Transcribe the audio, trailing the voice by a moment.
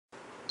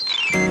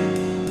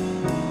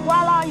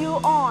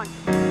on.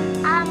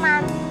 I'm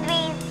on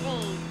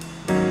 3C.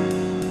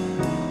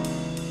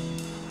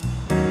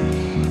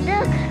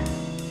 Look,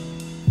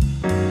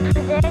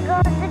 there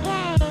goes the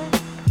game.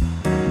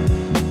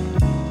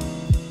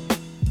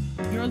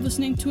 You're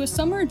listening to a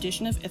summer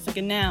edition of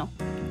Ithaca Now,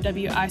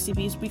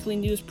 WICB's weekly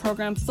news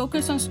program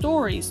focused on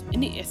stories in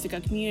the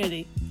Ithaca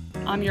community.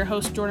 I'm your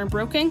host, Jordan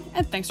Broking,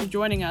 and thanks for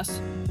joining us.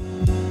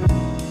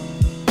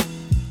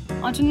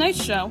 On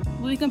tonight's show,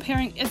 we'll be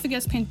comparing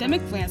Ithaca's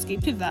pandemic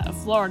landscape to that of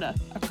Florida,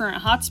 a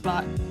current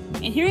hotspot,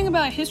 and hearing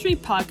about a history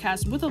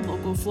podcast with a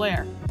local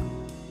flair.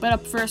 But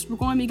up first, we're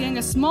going to be getting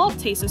a small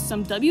taste of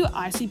some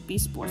WICB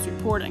sports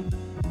reporting.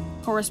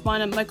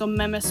 Correspondent Michael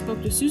Memes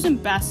spoke to Susan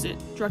Bassett,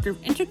 Director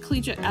of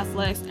Intercollegiate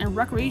Athletics and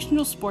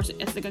Recreational Sports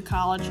at Ithaca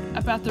College,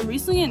 about the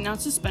recently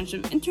announced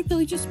suspension of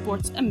intercollegiate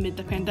sports amid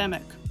the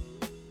pandemic.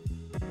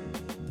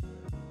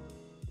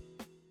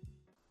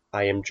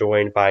 I am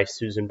joined by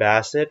Susan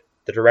Bassett,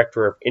 the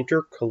Director of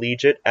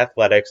Intercollegiate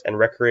Athletics and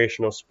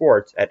Recreational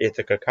Sports at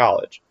Ithaca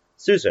College.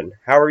 Susan,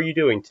 how are you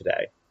doing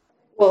today?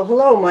 Well,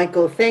 hello,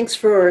 Michael. Thanks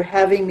for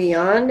having me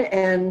on,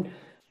 and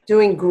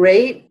doing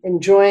great,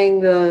 enjoying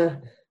the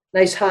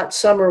nice hot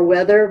summer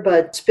weather,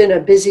 but it's been a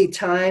busy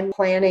time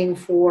planning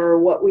for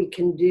what we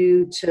can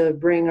do to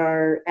bring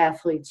our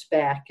athletes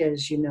back,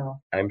 as you know.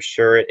 I'm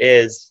sure it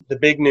is. The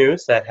big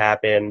news that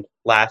happened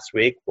last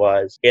week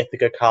was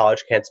Ithaca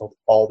College canceled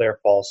all their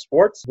fall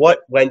sports.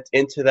 What went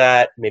into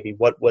that? Maybe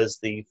what was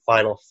the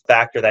final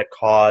factor that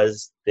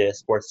caused the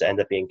sports to end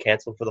up being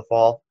canceled for the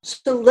fall?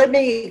 So let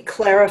me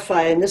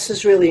clarify, and this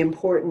is really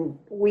important.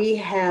 We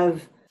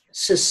have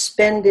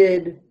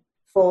suspended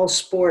fall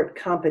sport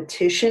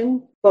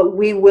competition, but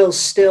we will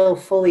still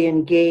fully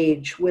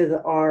engage with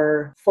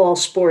our fall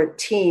sport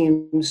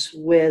teams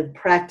with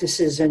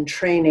practices and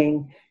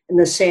training, and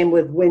the same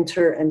with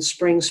winter and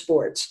spring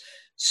sports.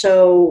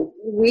 So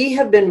we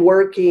have been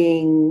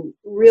working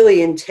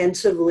really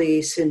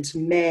intensively since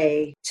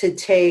May to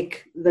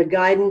take the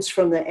guidance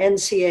from the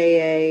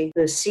NCAA,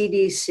 the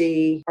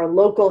CDC, our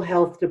local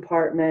health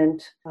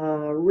department,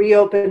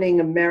 Reopening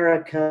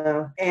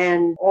America,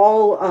 and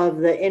all of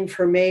the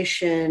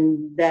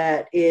information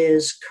that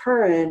is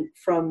current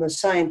from the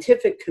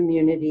scientific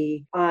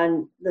community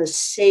on the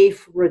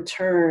safe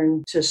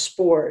return to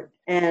sport.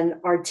 And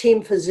our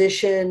team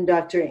physician,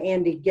 Dr.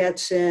 Andy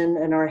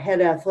Getson, and our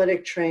head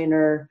athletic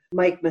trainer,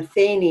 Mike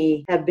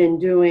Matheny, have been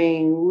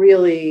doing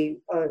really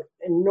an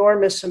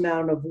enormous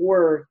amount of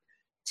work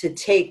to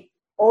take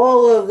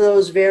all of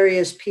those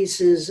various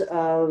pieces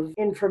of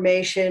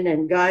information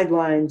and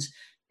guidelines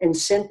and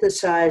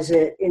synthesize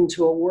it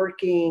into a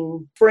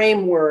working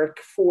framework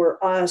for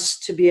us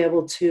to be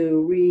able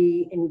to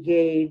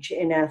re-engage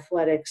in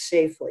athletics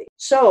safely.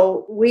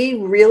 So we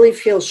really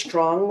feel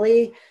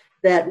strongly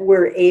that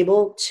we're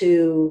able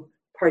to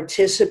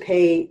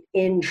participate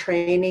in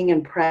training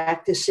and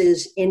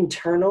practices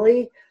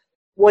internally.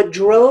 What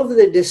drove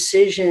the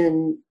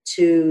decision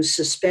to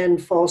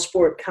suspend fall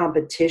sport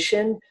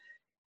competition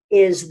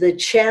is the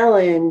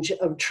challenge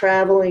of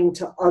traveling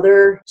to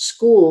other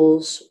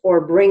schools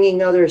or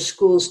bringing other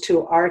schools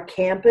to our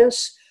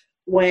campus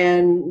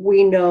when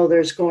we know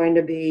there's going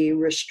to be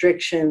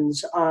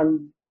restrictions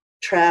on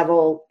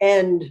travel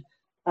and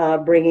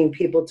bringing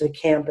people to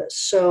campus.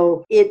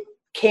 So it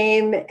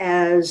came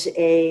as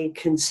a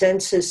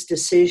consensus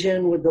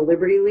decision with the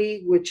Liberty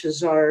League, which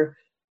is our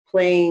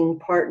playing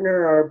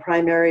partner, our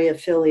primary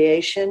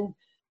affiliation.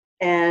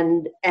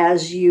 And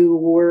as you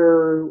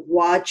were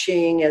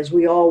watching, as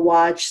we all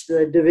watched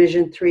the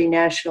Division III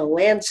national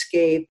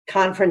landscape,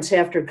 conference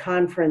after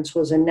conference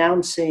was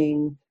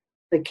announcing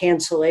the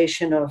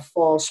cancellation of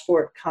fall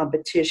sport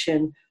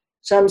competition.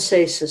 Some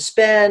say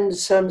suspend,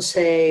 some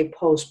say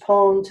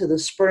postpone to the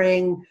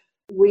spring.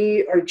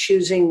 We are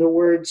choosing the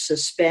word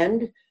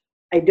suspend.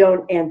 I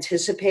don't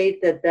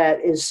anticipate that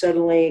that is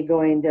suddenly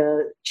going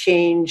to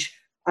change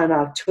on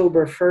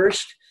October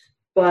 1st,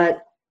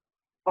 but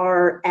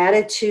our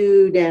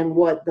attitude and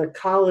what the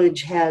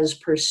college has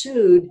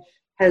pursued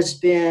has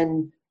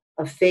been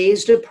a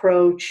phased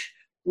approach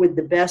with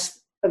the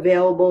best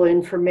available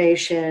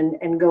information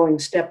and going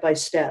step by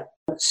step.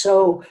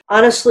 So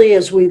honestly,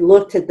 as we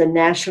looked at the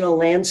national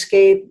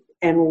landscape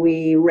and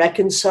we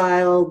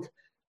reconciled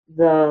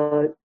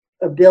the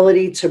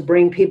ability to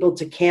bring people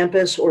to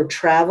campus or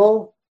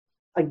travel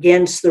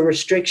against the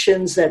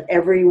restrictions that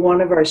every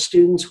one of our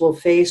students will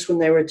face when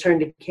they return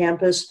to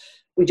campus,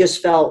 we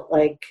just felt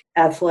like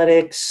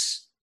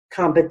athletics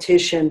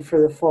competition for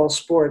the fall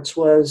sports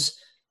was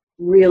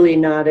really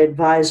not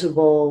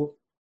advisable,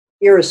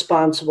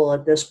 irresponsible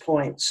at this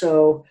point.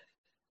 So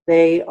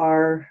they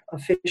are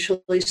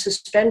officially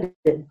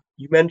suspended.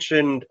 You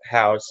mentioned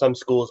how some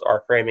schools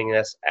are framing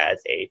this as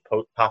a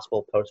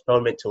possible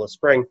postponement till the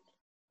spring.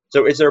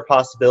 So is there a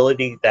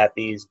possibility that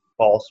these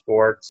fall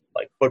sports,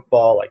 like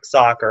football, like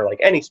soccer, like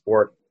any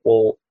sport,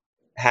 will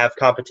have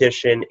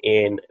competition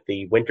in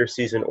the winter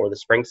season or the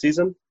spring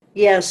season?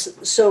 Yes,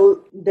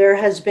 so there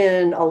has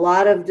been a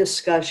lot of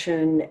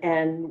discussion,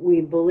 and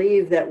we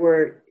believe that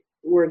we're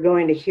we're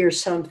going to hear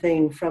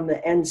something from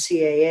the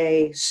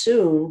NCAA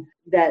soon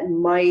that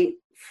might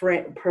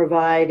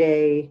provide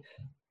a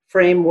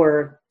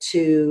framework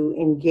to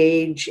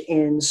engage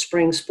in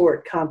spring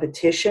sport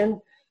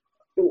competition,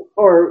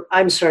 or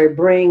I'm sorry,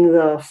 bring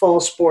the fall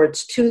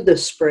sports to the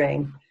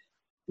spring.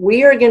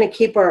 We are going to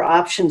keep our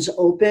options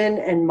open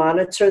and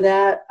monitor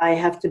that. I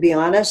have to be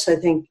honest, I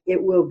think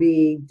it will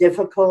be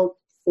difficult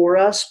for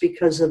us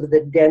because of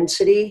the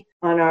density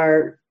on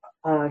our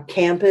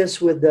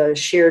campus with the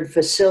shared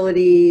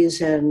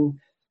facilities and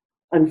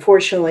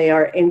unfortunately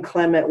our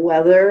inclement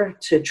weather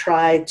to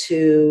try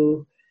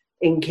to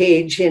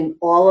engage in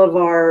all of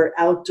our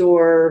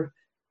outdoor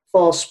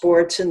fall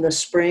sports in the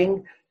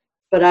spring.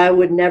 But I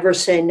would never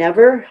say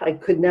never. I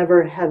could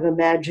never have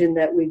imagined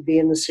that we'd be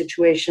in the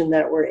situation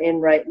that we're in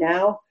right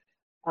now.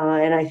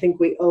 And I think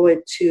we owe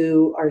it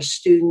to our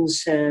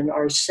students and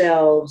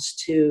ourselves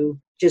to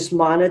just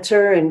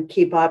monitor and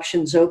keep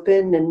options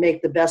open and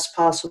make the best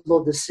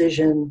possible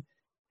decision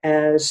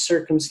as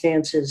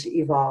circumstances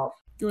evolve.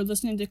 You're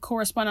listening to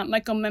correspondent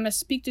Michael Memis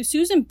speak to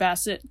Susan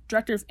Bassett,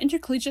 Director of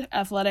Intercollegiate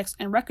Athletics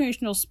and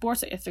Recreational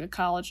Sports at Ithaca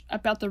College,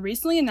 about the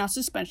recently announced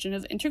suspension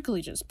of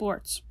intercollegiate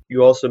sports.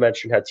 You also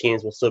mentioned how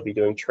teams will still be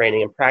doing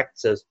training and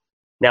practices.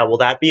 Now, will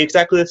that be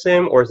exactly the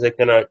same, or is it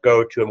going to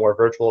go to a more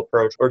virtual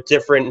approach or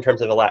different in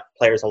terms of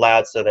players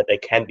allowed so that they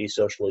can be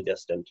socially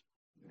distant?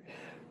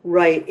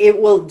 Right. It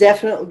will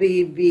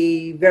definitely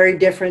be very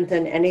different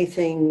than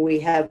anything we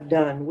have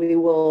done. We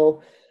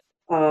will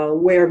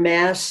wear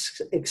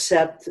masks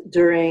except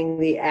during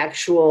the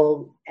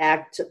actual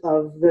act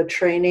of the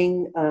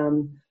training.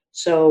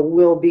 So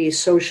we'll be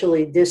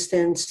socially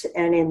distanced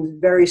and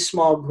in very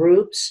small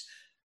groups.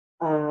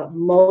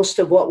 Most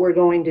of what we're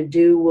going to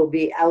do will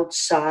be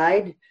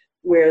outside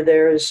where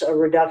there's a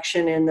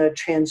reduction in the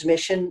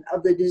transmission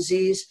of the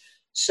disease.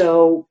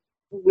 So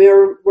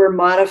we're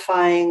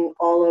modifying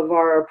all of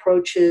our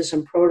approaches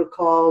and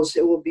protocols.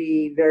 It will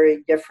be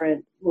very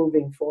different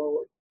moving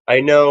forward. I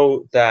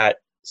know that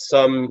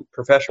some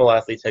professional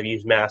athletes have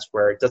used masks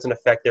where it doesn't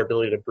affect their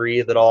ability to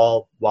breathe at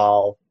all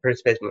while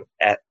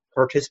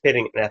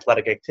participating in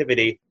athletic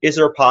activity. Is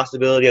there a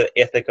possibility that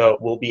Ithaca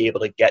will be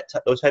able to get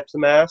those types of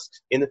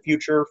masks in the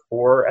future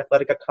for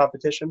athletic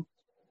competition?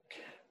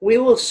 We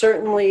will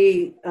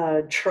certainly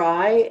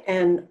try,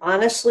 and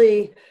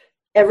honestly,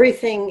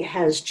 everything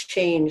has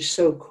changed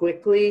so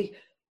quickly.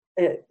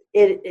 It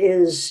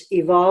is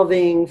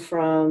evolving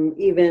from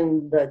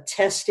even the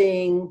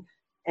testing,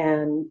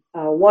 and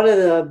one of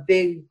the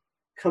big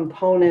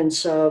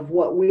components of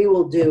what we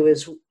will do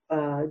is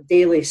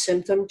daily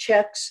symptom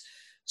checks.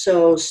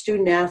 So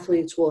student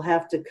athletes will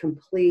have to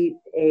complete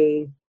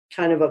a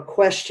kind of a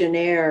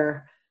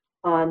questionnaire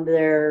on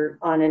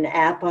an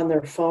app on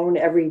their phone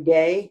every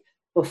day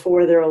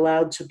before they're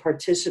allowed to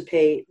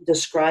participate,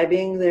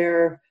 describing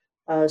their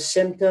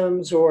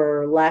symptoms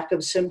or lack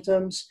of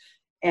symptoms.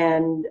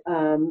 And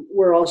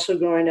we're also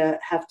going to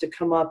have to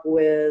come up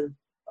with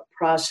a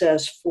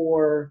process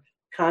for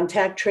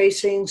contact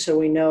tracing so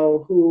we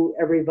know who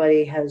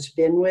everybody has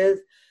been with.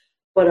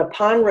 But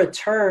upon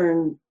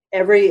return,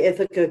 every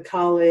Ithaca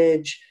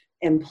College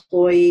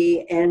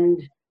employee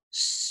and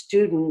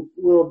student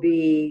will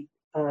be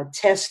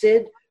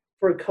tested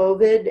for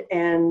COVID.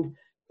 And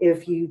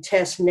if you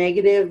test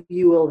negative,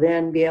 you will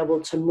then be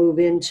able to move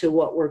into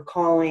what we're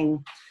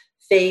calling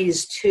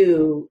phase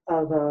 2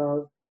 of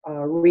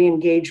a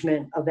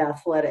re-engagement of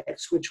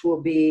athletics, which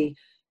will be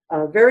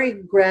a very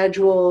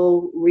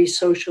gradual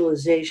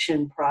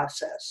resocialization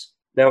process.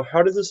 Now,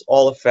 how does this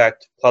all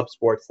affect club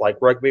sports like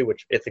rugby,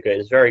 which Ithaca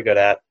is very good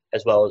at,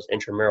 as well as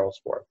intramural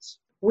sports?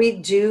 We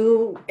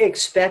do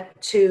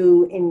expect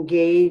to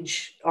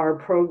engage our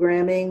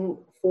programming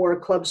for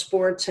club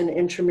sports and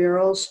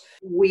intramurals.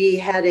 We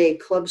had a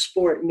club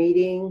sport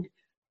meeting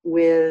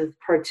with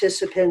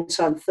participants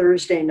on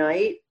Thursday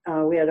night.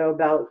 We had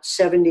about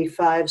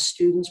 75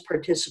 students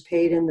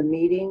participate in the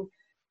meeting,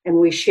 and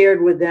we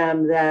shared with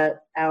them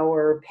that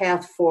our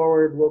path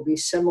forward will be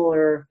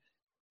similar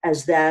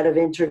as that of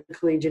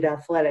intercollegiate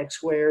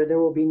athletics, where there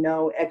will be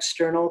no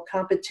external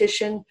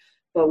competition,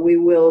 but we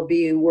will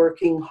be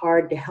working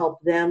hard to help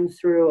them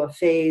through a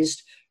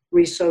phased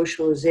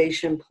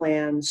resocialization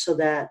plan so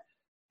that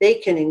they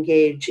can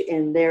engage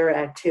in their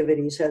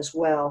activities as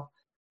well.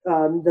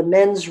 The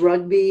men's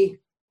rugby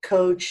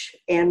coach,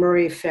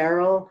 Anne-Marie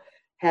Farrell,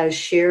 has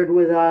shared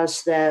with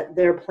us that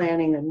they're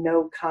planning a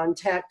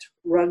no-contact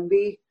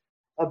rugby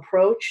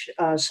approach.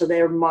 So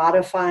they're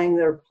modifying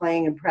their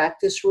playing and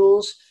practice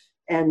rules.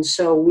 And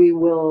so we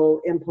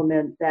will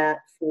implement that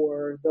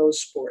for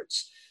those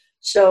sports.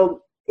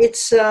 So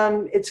it's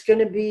going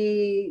to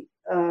be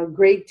a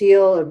great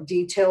deal of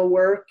detail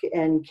work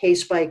and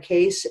case by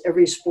case.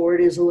 Every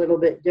sport is a little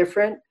bit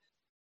different,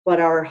 but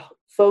our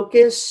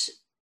focus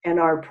and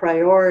our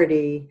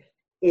priority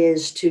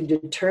is to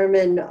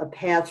determine a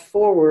path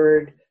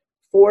forward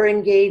for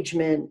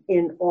engagement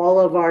in all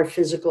of our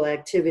physical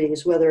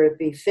activities, whether it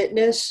be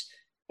fitness,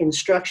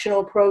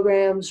 instructional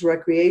programs,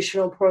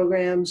 recreational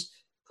programs,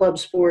 club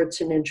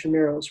sports, and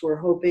intramurals. We're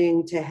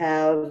hoping to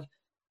have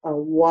a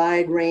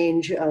wide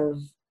range of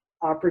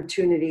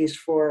opportunities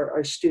for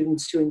our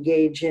students to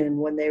engage in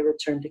when they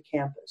return to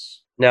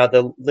campus. Now,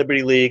 the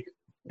Liberty League,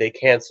 they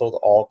canceled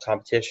all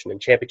competition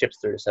and championships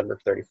through December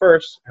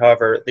 31st.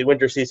 However, the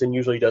winter season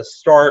usually does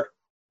start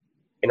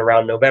in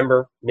around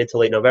November, mid to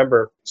late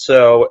November.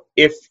 So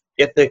if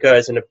Ithaca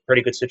is in a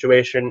pretty good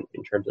situation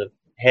in terms of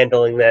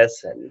handling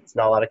this, and it's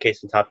not a lot of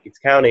cases in Tompkins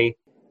County,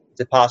 is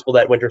it possible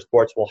that winter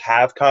sports will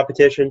have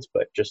competitions,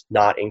 but just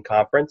not in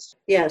conference?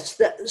 Yes,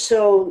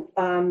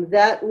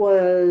 that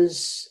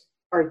was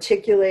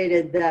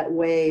articulated that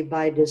way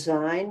by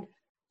design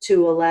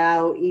to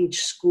allow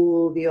each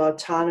school the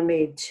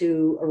autonomy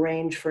to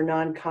arrange for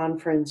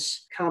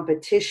non-conference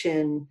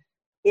competition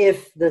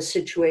if the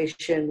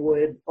situation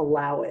would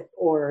allow it,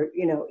 or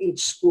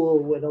each school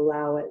would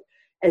allow it.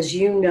 As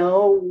you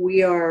know,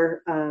 we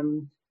are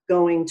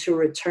going to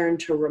return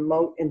to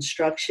remote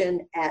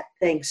instruction at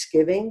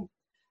Thanksgiving.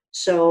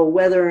 So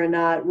whether or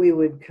not we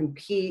would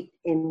compete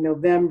in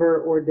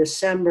November or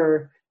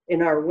December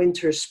in our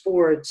winter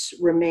sports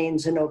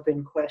remains an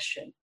open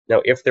question.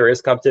 Now, if there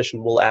is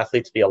competition, will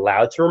athletes be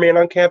allowed to remain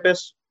on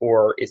campus,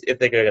 or is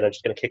Ithaca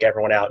just going to kick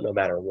everyone out no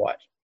matter what?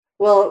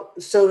 Well,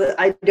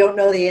 I don't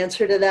know the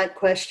answer to that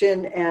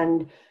question,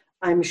 and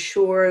I'm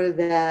sure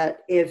that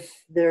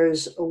if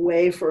there's a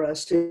way for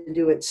us to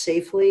do it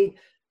safely,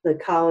 the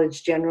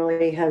college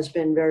generally has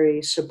been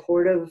very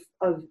supportive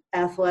of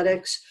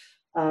athletics.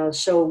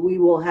 So we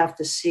will have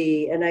to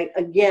see. And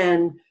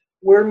again,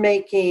 we're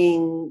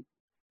making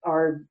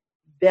our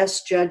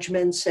best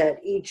judgments at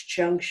each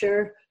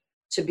juncture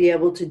to be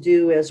able to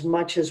do as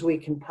much as we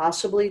can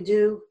possibly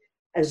do,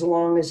 as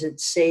long as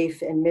it's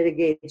safe and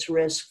mitigates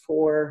risk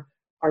for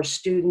our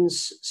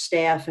students,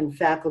 staff, and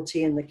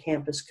faculty in the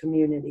campus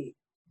community.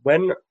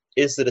 When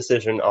is the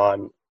decision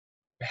on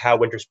how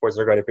winter sports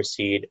are going to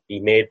proceed be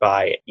made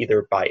by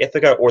either by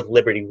Ithaca or the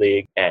Liberty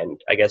League?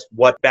 And I guess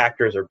what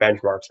factors or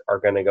benchmarks are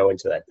going to go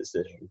into that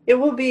decision? It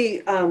will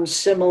be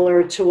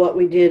similar to what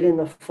we did in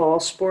the fall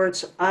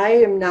sports. I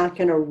am not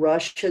going to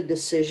rush a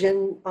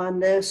decision on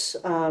this.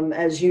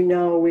 As you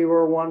know, we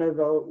were one of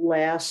the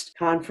last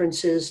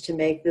conferences to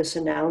make this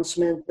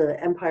announcement.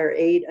 The Empire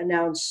 8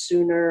 announced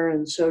sooner,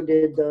 and so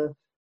did the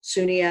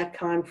SUNYAC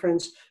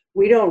conference.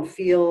 We don't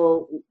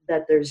feel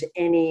that there's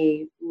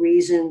any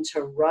reason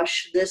to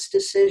rush this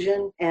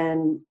decision.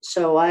 And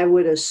so I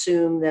would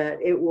assume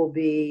that it will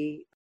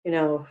be,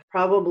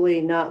 probably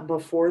not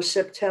before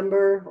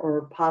September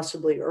or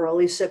possibly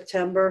early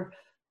September.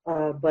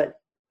 But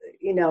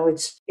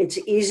it's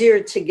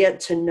easier to get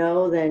to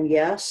know than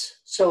yes.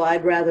 So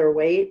I'd rather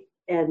wait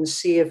and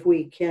see if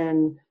we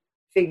can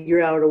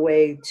figure out a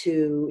way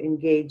to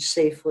engage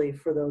safely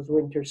for those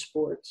winter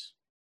sports.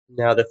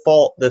 Now,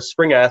 the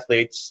spring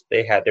athletes,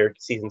 they had their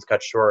seasons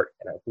cut short,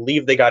 and I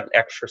believe they got an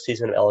extra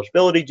season of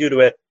eligibility due to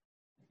it.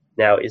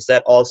 Now, is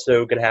that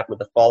also going to happen with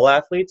the fall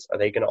athletes? Are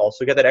they going to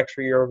also get that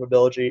extra year of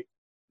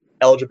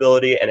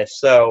eligibility? And if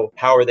so,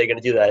 how are they going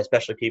to do that,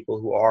 especially people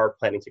who are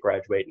planning to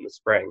graduate in the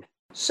spring?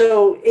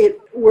 So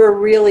we're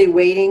really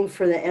waiting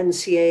for the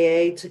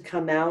NCAA to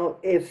come out.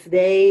 If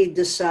they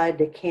decide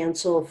to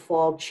cancel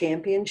fall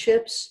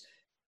championships,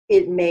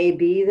 it may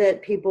be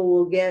that people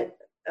will get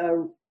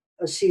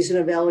a season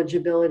of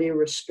eligibility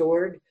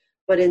restored.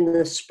 But in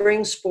the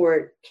spring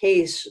sport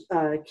case,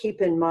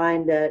 keep in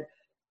mind that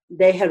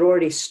they had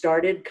already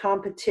started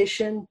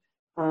competition.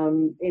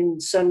 In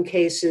some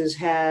cases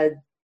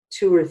had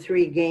 2 or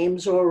 3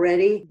 games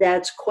already.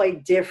 That's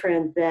quite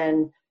different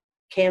than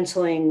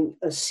canceling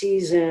a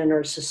season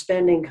or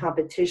suspending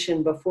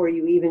competition before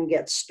you even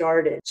get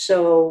started.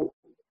 So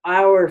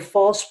our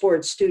fall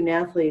sports student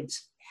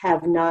athletes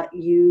have not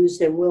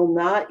used and will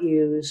not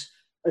use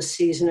a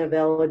season of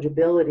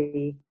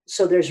eligibility.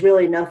 So there's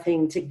really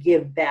nothing to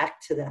give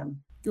back to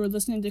them. You're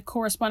listening to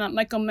correspondent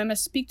Michael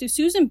Memis speak to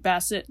Susan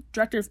Bassett,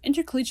 Director of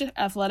Intercollegiate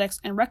Athletics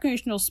and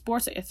Recreational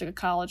Sports at Ithaca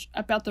College,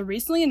 about the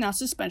recently announced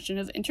suspension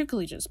of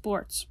intercollegiate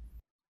sports.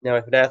 Now,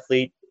 if an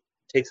athlete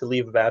takes a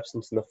leave of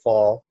absence in the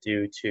fall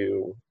due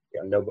to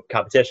no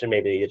competition,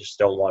 maybe they just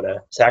don't want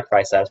to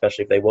sacrifice that,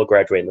 especially if they will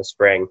graduate in the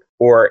spring,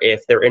 or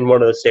if they're in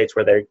one of those states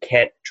where they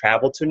can't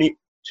travel to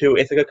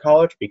Ithaca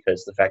College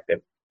because the fact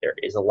that there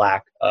is a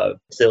lack of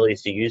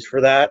facilities to use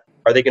for that,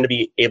 are they going to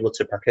be able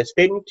to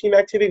participate in team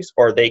activities,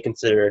 or are they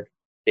considered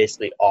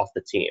basically off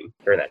the team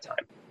during that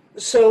time?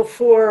 So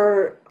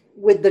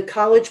with the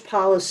college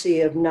policy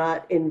of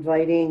not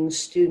inviting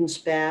students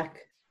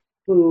back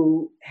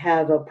who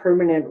have a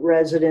permanent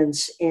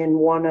residence in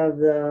one of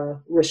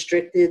the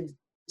restricted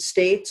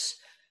states,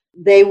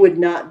 they would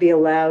not be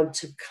allowed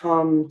to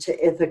come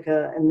to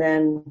Ithaca and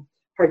then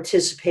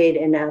participate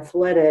in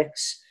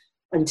athletics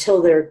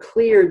until they're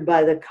cleared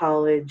by the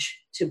college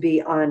to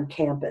be on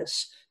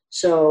campus.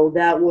 So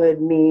that would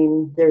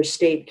mean their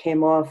state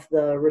came off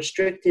the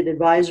restricted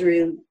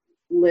advisory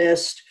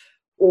list,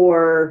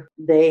 or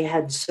they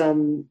had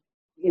some,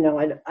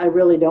 I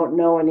really don't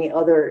know any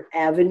other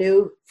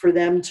avenue for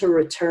them to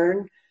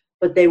return,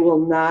 but they will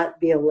not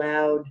be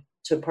allowed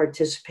to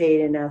participate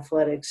in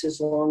athletics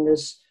as long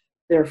as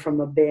they're from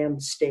a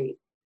banned state.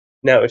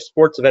 Now, if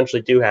sports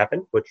eventually do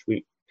happen, which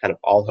we kind of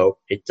all hope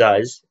it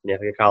does in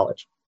Ithaca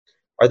College,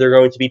 are there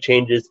going to be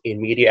changes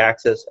in media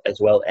access as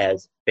well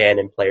as fan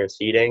and player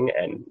seating?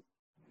 And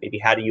maybe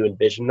how do you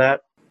envision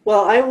that?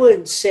 Well, I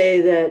would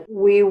say that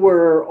we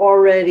were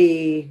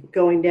already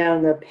going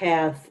down the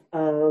path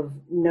of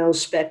no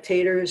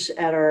spectators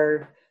at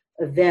our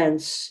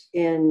events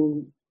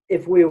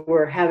if we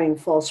were having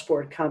fall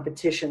sport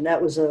competition.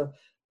 That was a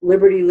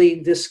Liberty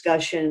League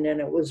discussion, and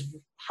it was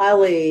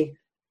highly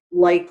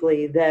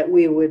likely that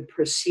we would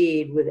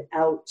proceed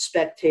without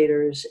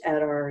spectators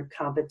at our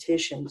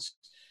competitions.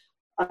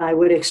 I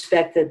would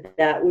expect that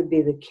that would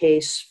be the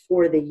case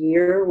for the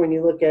year. When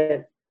you look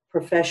at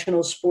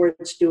professional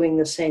sports doing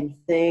the same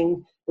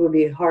thing, it would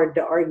be hard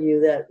to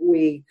argue that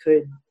we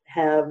could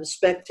have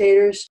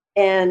spectators.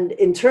 And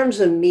in terms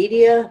of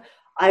media,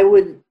 I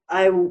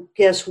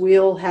guess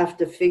we'll have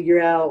to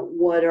figure out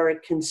what are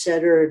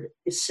considered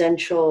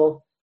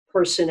essential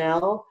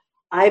personnel.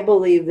 I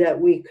believe that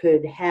we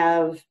could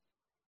have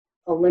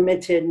a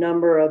limited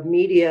number of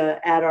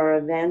media at our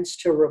events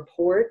to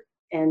report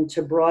and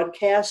to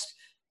broadcast,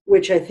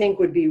 which I think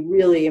would be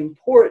really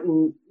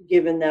important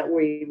given that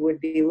we would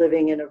be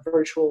living in a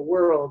virtual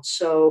world.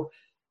 So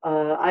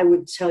I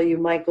would tell you,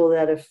 Michael,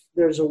 that if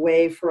there's a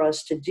way for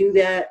us to do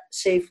that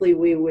safely,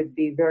 we would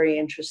be very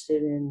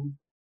interested in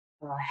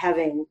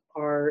having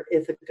our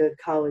Ithaca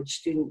College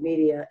student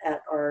media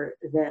at our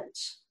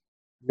events.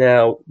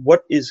 Now,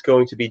 what is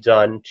going to be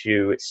done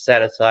to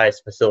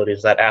sanitize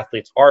facilities that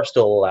athletes are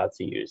still allowed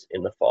to use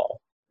in the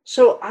fall?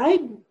 So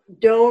I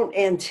don't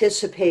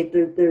anticipate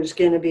that there's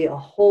going to be a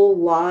whole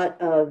lot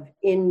of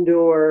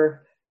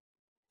indoor,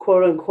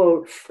 quote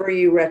unquote,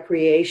 free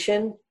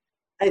recreation.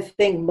 I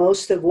think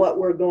most of what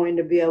we're going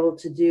to be able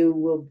to do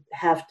will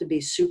have to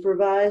be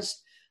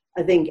supervised.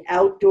 I think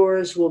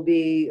outdoors will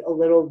be a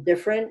little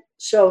different.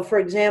 So, for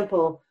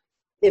example,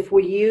 if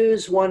we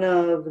use one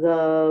of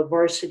the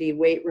varsity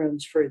weight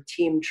rooms for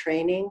team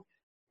training,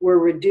 we're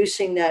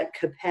reducing that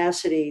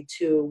capacity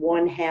to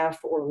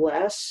 1/2 or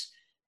less,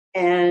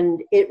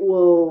 and it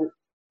will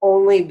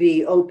only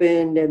be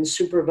opened and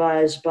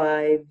supervised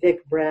by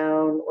Vic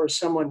Brown or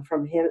someone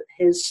from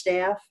his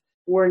staff.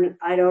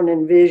 I don't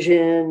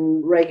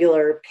envision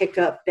regular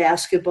pickup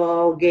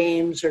basketball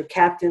games or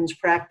captain's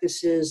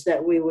practices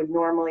that we would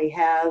normally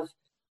have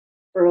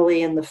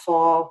early in the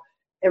fall.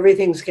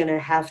 Everything's going to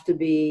have to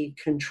be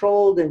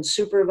controlled and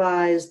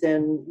supervised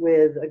and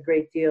with a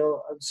great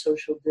deal of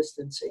social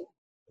distancing.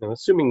 I'm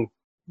assuming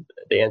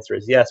the answer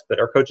is yes, but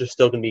are coaches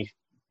still going to be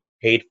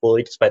paid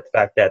fully despite the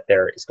fact that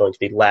there is going to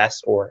be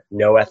less or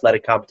no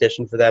athletic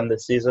competition for them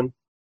this season?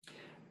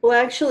 Well,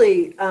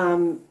 actually,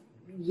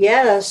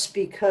 yes,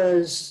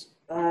 because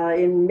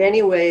in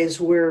many ways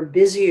we're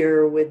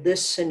busier with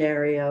this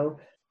scenario.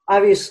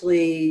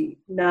 Obviously,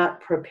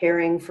 not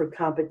preparing for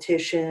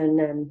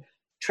competition and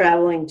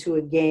traveling to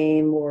a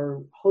game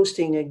or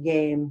hosting a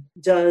game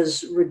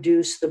does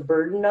reduce the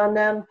burden on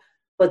them,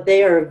 but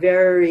they are a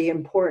very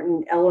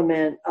important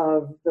element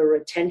of the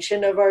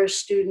retention of our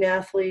student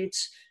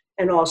athletes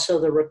and also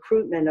the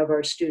recruitment of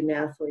our student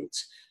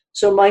athletes.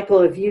 So,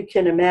 Michael, if you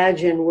can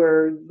imagine,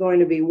 we're going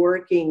to be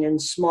working in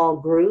small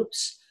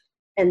groups,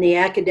 and the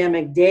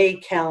academic day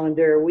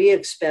calendar, we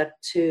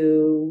expect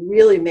to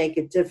really make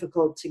it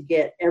difficult to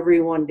get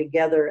everyone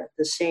together at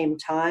the same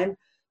time.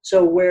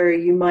 So where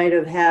you might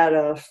have had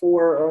a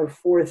 4 or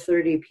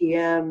 4:30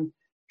 p.m.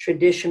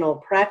 traditional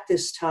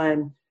practice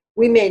time,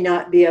 we may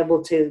not be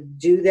able to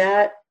do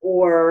that,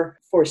 or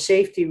for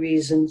safety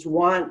reasons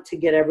want to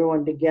get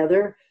everyone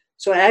together.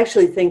 So I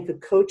actually think the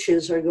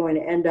coaches are going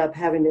to end up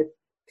having to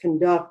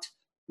conduct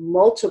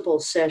multiple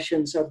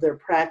sessions of their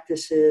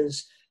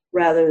practices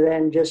rather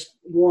than just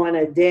one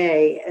a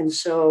day. And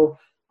so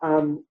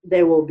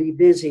they will be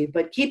busy.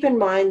 But keep in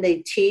mind,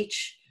 they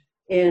teach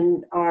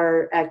in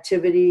our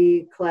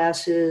activity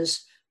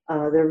classes.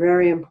 They're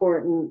very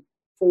important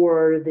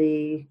for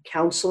the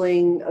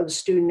counseling of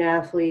student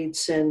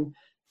athletes and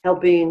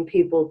helping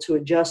people to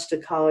adjust to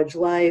college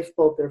life,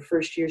 both their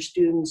first-year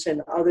students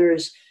and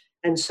others.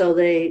 And so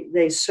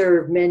they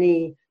serve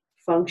many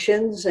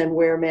functions and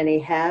wear many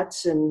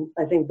hats, and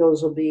I think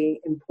those will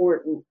be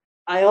important.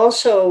 I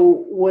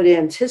also would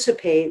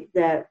anticipate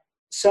that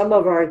some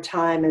of our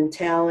time and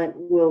talent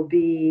will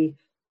be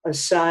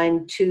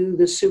assigned to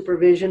the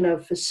supervision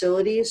of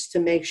facilities to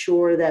make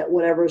sure that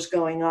whatever's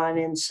going on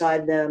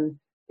inside them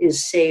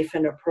is safe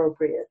and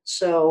appropriate.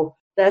 So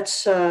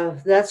that's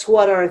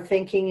what our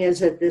thinking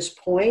is at this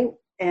point,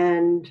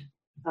 and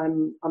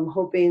I'm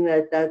hoping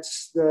that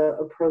that's the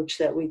approach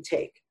that we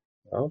take.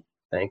 Well,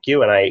 thank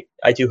you, and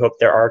I do hope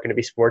there are going to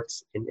be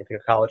sports in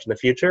Ithaca College in the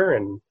future,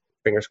 and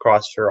fingers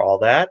crossed for all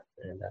that.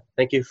 And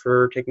thank you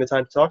for taking the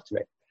time to talk to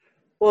me.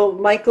 Well,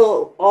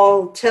 Michael,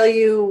 I'll tell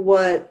you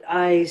what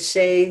I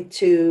say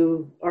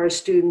to our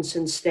students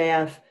and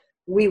staff.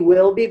 We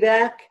will be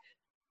back.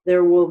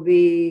 There will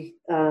be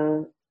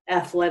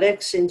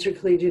athletics,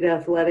 intercollegiate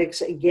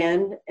athletics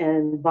again,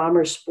 and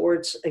bomber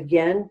sports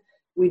again.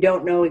 We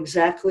don't know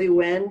exactly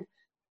when,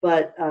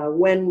 but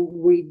when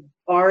we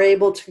are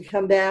able to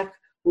come back,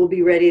 we'll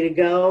be ready to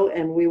go,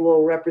 and we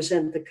will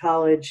represent the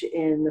college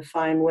in the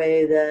fine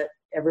way that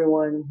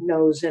everyone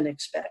knows and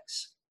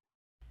expects.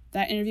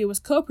 That interview was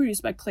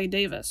co-produced by Clay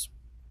Davis.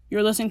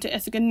 You're listening to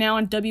Ithaca Now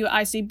on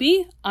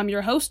WICB. I'm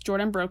your host,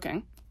 Jordan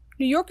Broking.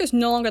 New York is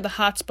no longer the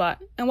hotspot,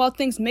 and while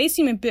things may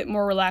seem a bit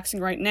more relaxing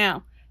right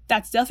now,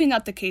 that's definitely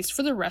not the case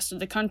for the rest of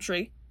the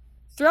country.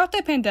 Throughout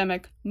the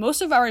pandemic,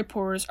 most of our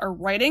reporters are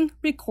writing,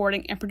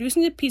 recording, and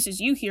producing the pieces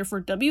you hear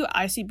for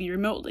WICB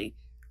remotely.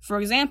 For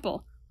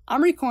example,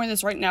 I'm recording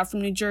this right now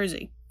from New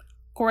Jersey.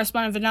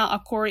 Correspondent Vinal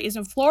Akori is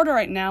in Florida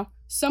right now.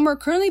 Some are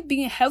currently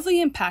being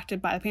heavily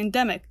impacted by the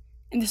pandemic,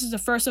 and this is the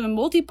first of a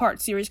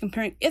multi-part series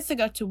comparing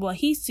Ithaca to what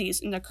he sees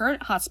in the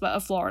current hotspot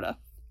of Florida.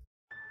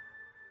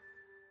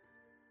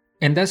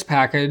 In this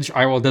package,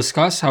 I will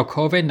discuss how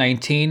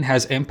COVID-19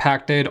 has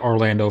impacted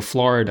Orlando,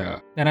 Florida.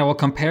 Then I will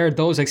compare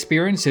those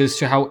experiences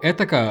to how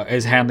Ithaca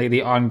is handling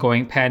the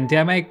ongoing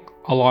pandemic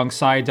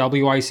alongside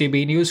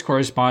WICB News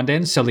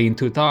correspondent Celine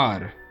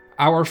Tutar.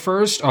 Our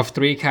first of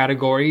three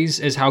categories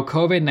is how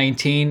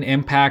COVID-19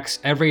 impacts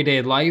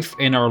everyday life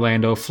in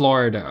Orlando,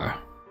 Florida.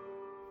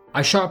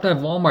 I shopped at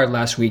Walmart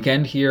last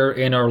weekend here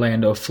in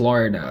Orlando,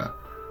 Florida.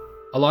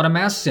 A lot of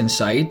masks in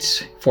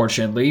sight,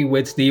 fortunately,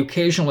 with the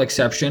occasional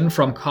exception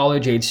from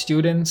college-age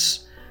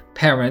students,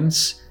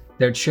 parents,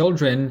 their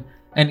children,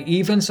 and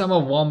even some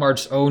of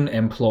Walmart's own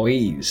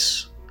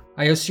employees.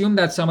 I assume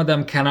that some of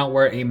them cannot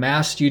wear a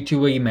mask due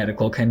to a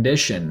medical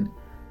condition,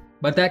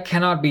 but that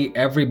cannot be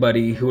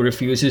everybody who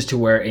refuses to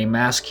wear a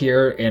mask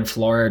here in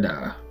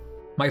Florida.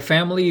 My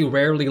family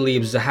rarely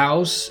leaves the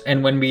house,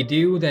 and when we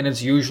do, then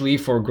it's usually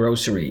for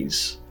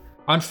groceries.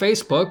 On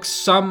Facebook,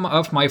 some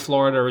of my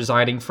Florida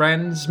residing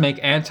friends make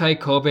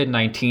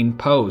anti-COVID-19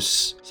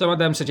 posts. Some of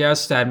them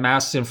suggest that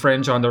masks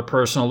infringe on their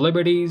personal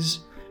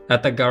liberties,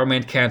 that the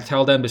government can't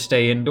tell them to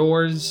stay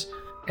indoors,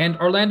 and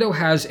Orlando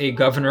has a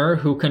governor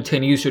who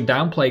continues to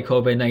downplay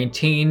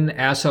COVID-19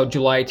 as of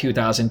July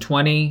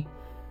 2020.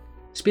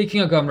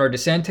 Speaking of Governor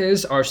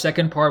DeSantis, our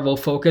second part will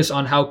focus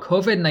on how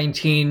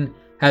COVID-19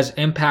 has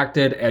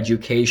impacted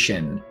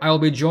education. I will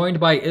be joined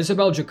by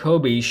Isabel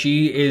Jacoby.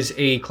 She is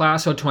a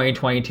class of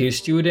 2022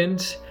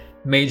 student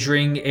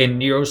majoring in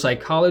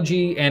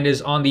neuropsychology and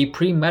is on the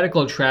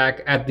pre-medical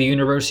track at the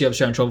University of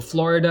Central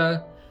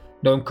Florida,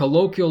 known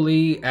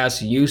colloquially as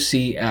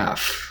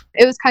UCF.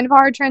 It was kind of a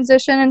hard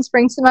transition in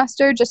spring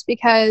semester just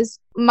because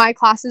my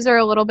classes are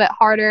a little bit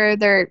harder.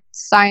 They're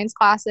science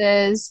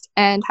classes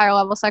and higher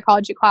level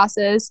psychology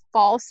classes.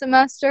 Fall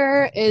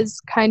semester is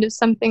kind of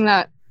something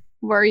that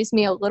worries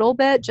me a little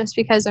bit just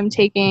because I'm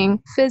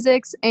taking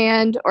physics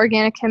and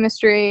organic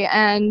chemistry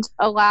and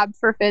a lab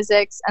for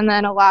physics and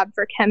then a lab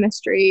for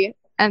chemistry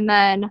and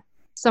then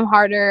some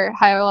harder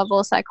higher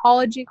level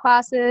psychology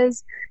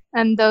classes.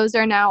 And those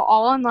are now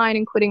all online,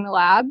 including the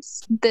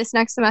labs. This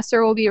next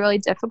semester will be really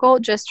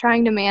difficult, just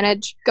trying to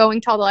manage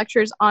going to all the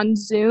lectures on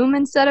Zoom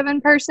instead of in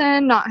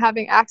person, not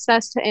having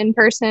access to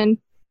in-person,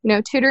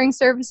 tutoring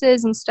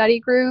services and study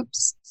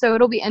groups. So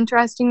it'll be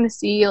interesting to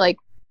see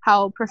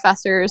how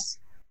professors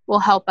will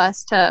help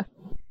us to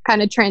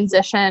kind of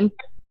transition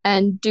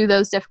and do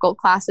those difficult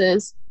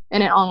classes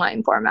in an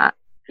online format.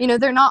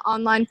 They're not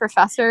online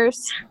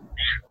professors,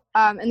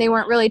 and they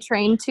weren't really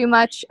trained too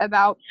much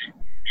about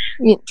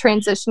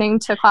transitioning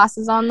to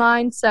classes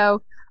online.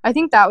 So I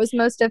think that was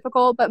most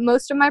difficult, but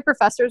most of my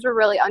professors were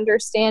really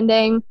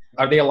understanding.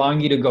 Are they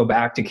allowing you to go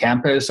back to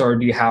campus or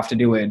do you have to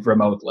do it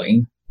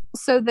remotely?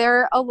 So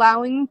they're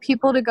allowing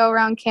people to go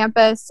around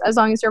campus as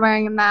long as you're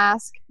wearing a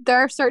mask. There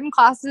are certain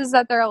classes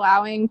that they're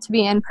allowing to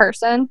be in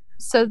person.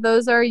 So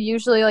those are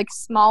usually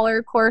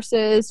smaller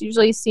courses.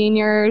 Usually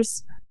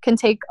seniors can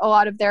take a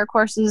lot of their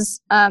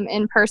courses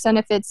in person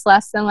if it's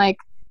less than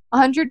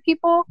 100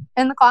 people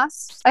in the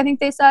class, I think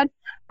they said.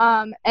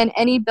 And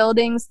any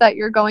buildings that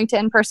you're going to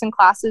in-person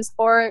classes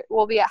for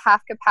will be at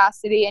half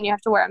capacity and you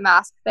have to wear a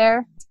mask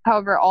there.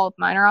 However, all of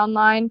mine are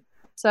online.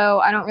 So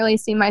I don't really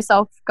see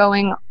myself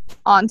going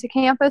onto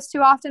campus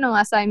too often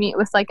unless I meet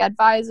with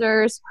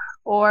advisors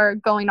or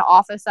going to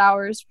office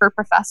hours for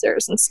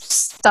professors and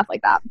stuff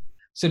like that.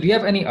 So do you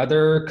have any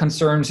other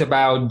concerns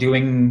about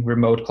doing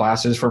remote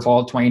classes for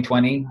fall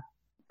 2020?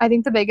 I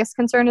think the biggest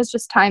concern is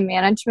just time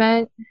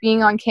management.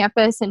 Being on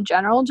campus in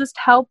general just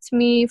helped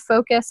me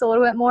focus a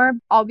little bit more.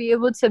 I'll be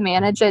able to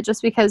manage it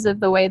just because of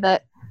the way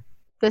that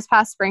this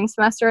past spring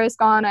semester has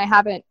gone. I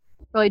haven't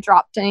really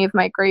dropped any of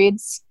my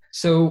grades.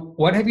 So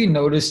what have you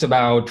noticed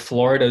about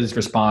Florida's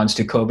response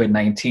to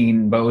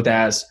COVID-19, both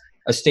as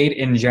a state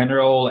in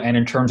general and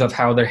in terms of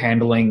how they're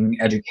handling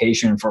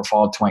education for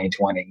fall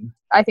 2020?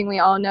 I think we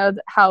all know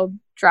how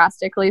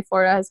drastically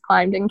Florida has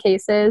climbed in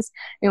cases.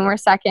 We're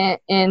second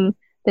in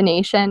the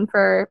nation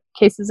for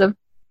cases of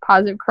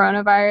positive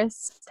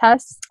coronavirus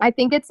tests. I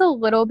think it's a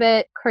little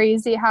bit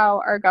crazy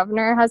how our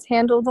governor has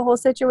handled the whole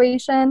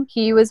situation.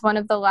 He was one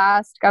of the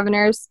last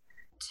governors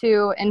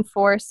to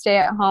enforce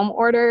stay-at-home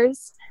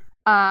orders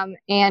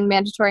and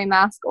mandatory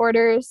mask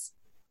orders,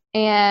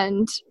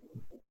 and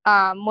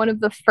one of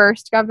the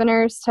first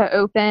governors to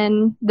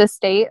open the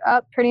state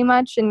up pretty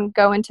much and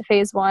go into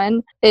phase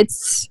one.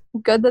 It's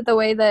good that the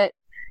way that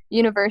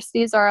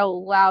universities are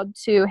allowed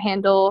to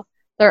handle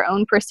their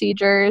own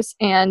procedures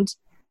and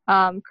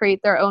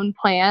create their own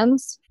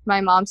plans.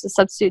 My mom's a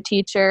substitute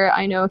teacher.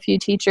 I know a few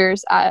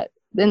teachers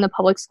in the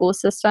public school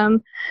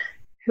system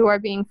who are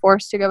being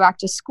forced to go back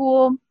to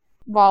school,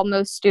 while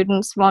most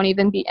students won't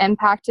even be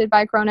impacted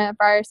by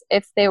coronavirus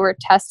if they were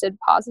tested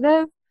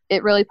positive.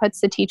 It really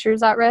puts the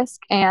teachers at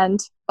risk, and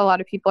a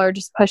lot of people are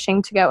just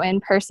pushing to go in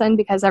person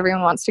because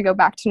everyone wants to go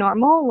back to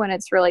normal when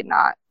it's really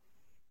not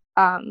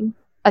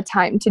a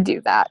time to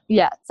do that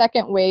yet.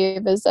 Second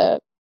wave is a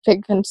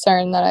big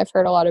concern that I've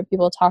heard a lot of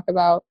people talk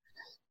about,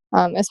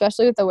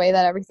 especially with the way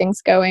that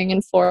everything's going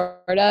in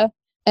Florida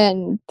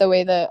and the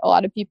way that a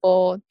lot of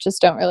people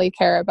just don't really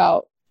care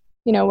about,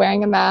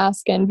 wearing a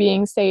mask and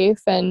being safe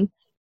and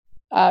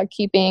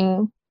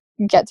keeping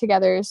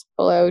get-togethers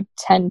below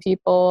 10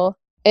 people.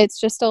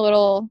 It's just a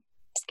little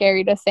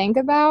scary to think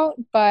about,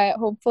 but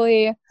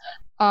hopefully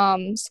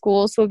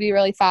schools will be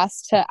really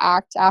fast to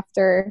act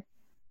after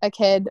a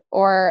kid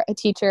or a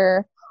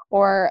teacher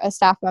or a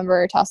staff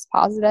member tests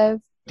positive.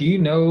 Do you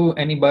know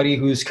anybody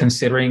who's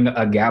considering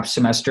a gap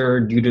semester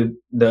due to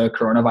the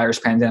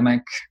coronavirus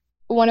pandemic?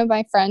 One of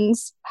my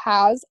friends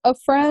has a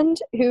friend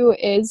who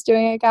is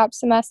doing a gap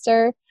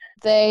semester.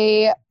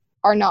 They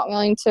are not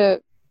willing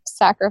to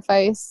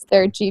sacrifice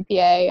their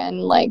GPA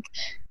and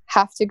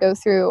have to go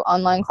through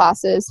online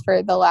classes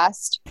for the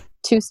last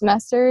 2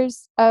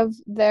 semesters of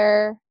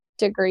their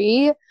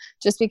degree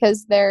just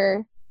because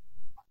their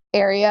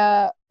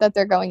area that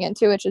they're going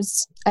into, which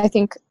is, I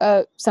think,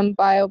 some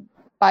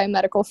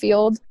biomedical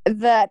field,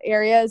 that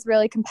area is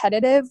really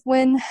competitive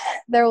when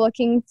they're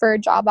looking for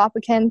job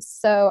applicants.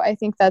 So I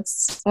think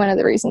that's one of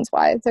the reasons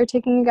why they're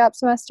taking a gap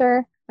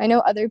semester. I know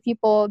other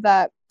people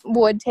that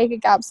would take a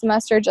gap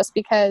semester just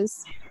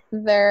because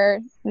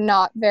they're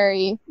not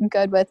very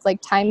good with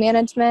time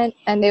management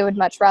and they would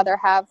much rather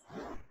have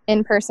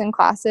in-person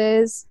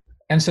classes.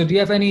 And so do you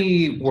have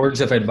any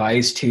words of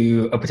advice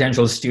to a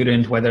potential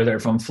student, whether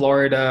they're from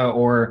Florida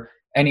or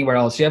anywhere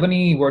else? Do you have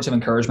any words of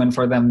encouragement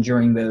for them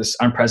during this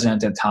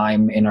unprecedented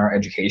time in our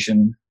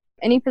education?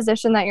 Any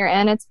position that you're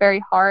in, it's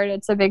very hard.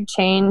 It's a big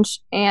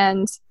change.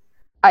 And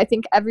I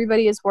think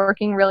everybody is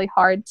working really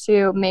hard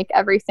to make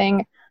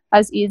everything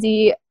as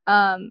easy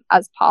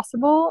as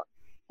possible.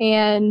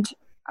 And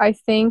I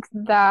think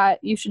that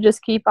you should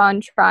just keep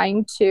on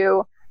trying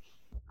to,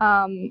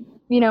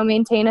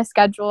 maintain a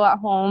schedule at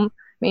home,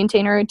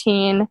 maintain a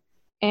routine,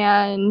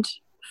 and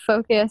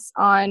focus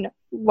on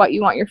what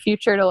you want your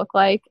future to look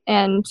like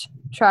and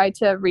try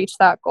to reach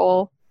that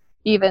goal.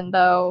 Even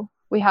though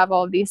we have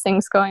all of these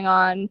things going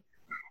on,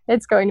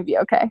 it's going to be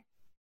okay.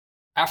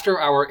 After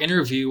our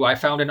interview, I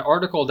found an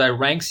article that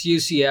ranks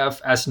UCF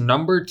as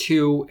number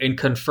 2 in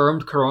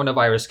confirmed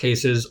coronavirus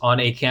cases on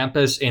a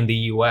campus in the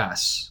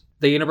US.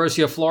 The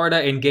University of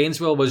Florida in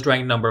Gainesville was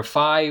ranked number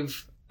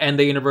 5, and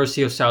the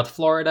University of South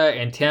Florida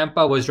in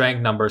Tampa was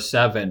ranked number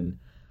 7.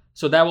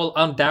 So that will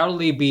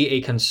undoubtedly be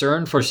a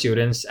concern for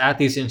students at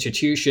these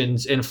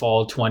institutions in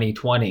fall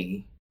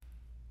 2020.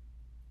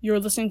 You're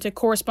listening to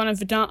correspondent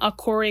Vedant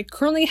Akori,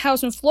 currently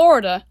housed in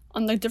Florida,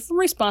 on the different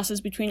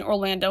responses between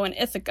Orlando and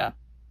Ithaca.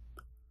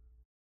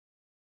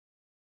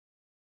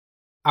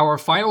 Our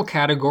final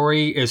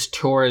category is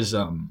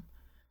tourism.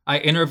 I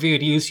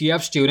interviewed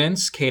UCF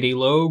students Katie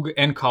Logue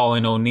and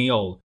Colin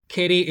O'Neill.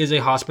 Katie is a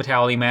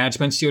hospitality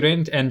management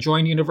student and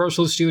joined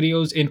Universal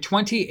Studios in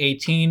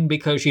 2018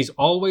 because she's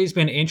always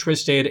been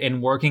interested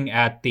in working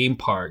at theme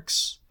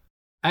parks.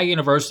 At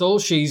Universal,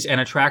 she's an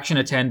attraction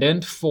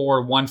attendant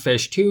for One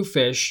Fish, Two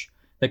Fish,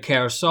 the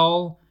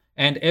Carousel,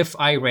 and If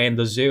I Ran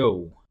the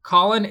Zoo.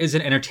 Colin is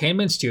an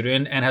entertainment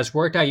student and has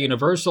worked at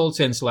Universal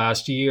since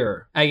last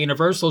year. At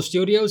Universal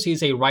Studios,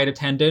 he's a ride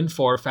attendant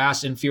for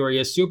Fast and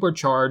Furious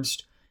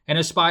Supercharged and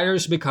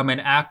aspires to become an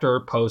actor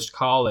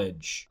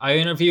post-college. I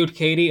interviewed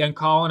Katie and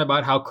Colin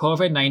about how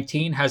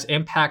COVID-19 has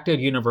impacted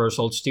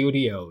Universal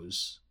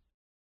Studios.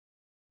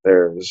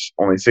 There's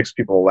only 6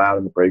 people allowed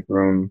in the break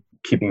room.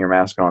 Keeping your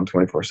mask on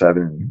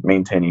 24/7,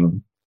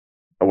 maintaining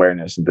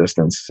awareness and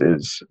distance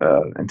is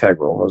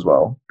integral as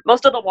well.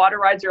 Most of the water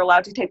rides you're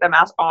allowed to take the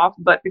mask off,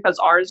 but because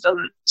ours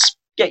doesn't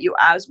get you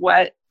as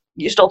wet,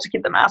 you still have to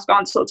keep the mask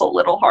on, so it's a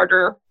little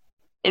harder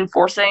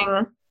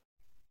enforcing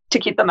to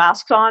keep the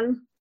masks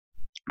on.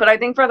 But I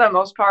think for the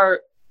most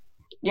part,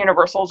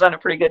 Universal's done a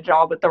pretty good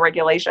job with the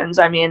regulations.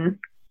 I mean,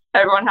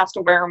 everyone has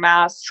to wear a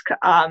mask.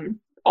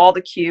 All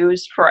the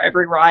queues for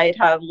every ride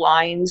have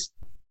lines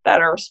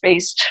that are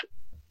spaced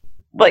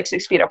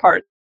 6 feet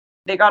apart.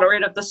 They got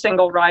rid of the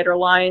single rider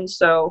line,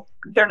 so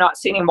they're not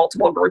seating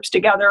multiple groups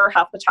together.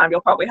 Half the time,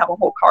 you'll probably have a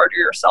whole car to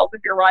yourself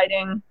if you're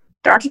riding.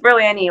 There aren't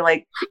really any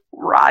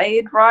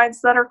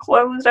rides that are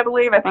closed, I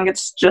believe. I think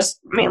it's just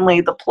mainly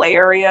the play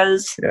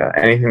areas. Yeah,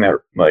 anything that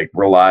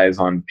relies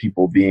on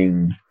people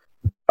being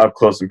up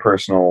close and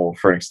personal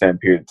for an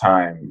extended period of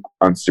time,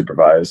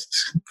 unsupervised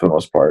for the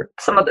most part.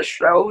 Some of the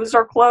shows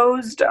are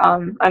closed.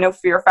 I know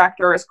Fear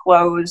Factor is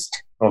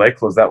closed. Well, they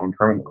closed that one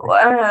permanently. Well,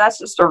 I don't know, that's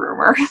just a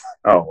rumor.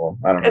 Oh, well,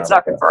 I don't know. It's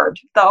not confirmed.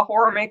 The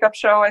horror makeup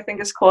show, I think,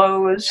 is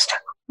closed.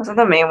 Those are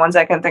the main ones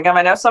I can think of.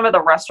 I know some of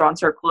the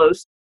restaurants are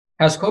closed.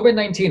 Has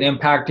COVID-19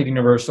 impacted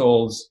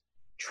Universal's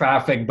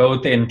traffic,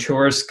 both in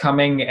tourists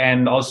coming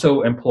and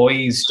also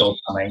employees still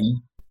coming?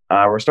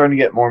 We're starting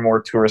to get more and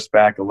more tourists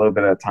back a little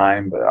bit at a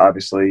time, but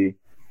obviously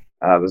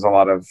there's a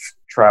lot of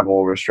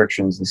travel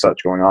restrictions and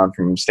such going on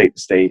from state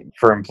to state.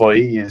 For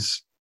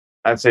employees,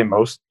 I'd say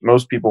most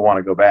people want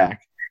to go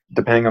back.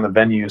 Depending on the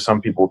venue, some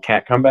people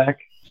can't come back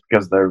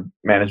because their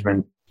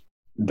management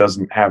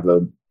doesn't have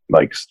the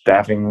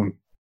staffing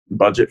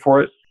budget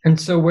for it. And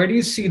so where do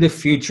you see the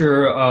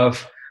future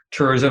of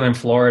tourism in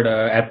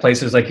Florida at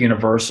places like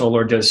Universal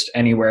or just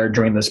anywhere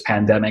during this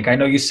pandemic? I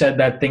know you said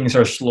that things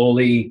are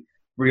slowly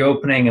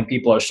reopening and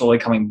people are slowly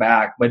coming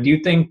back, but do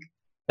you think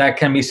that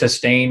can be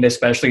sustained,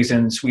 especially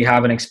since we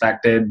have an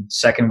expected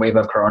second wave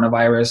of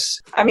coronavirus?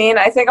 I mean,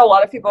 I think a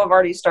lot of people have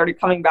already started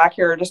coming back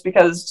here just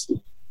because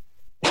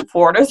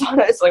Florida is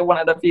honestly one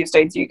of the few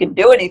states you can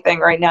do anything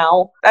right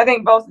now. I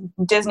think both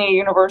Disney,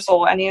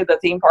 Universal, any of the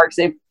theme parks,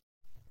 they've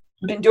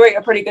been doing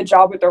a pretty good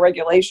job with the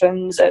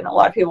regulations, and a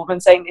lot of people have been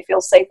saying they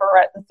feel safer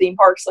at the theme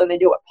parks than they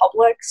do at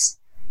Publix,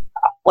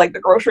 like the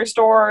grocery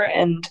store.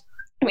 And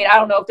I mean, I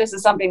don't know if this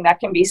is something that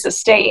can be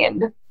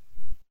sustained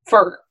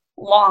for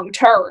long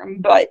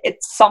term, but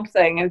it's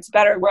something, and it's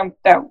better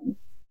than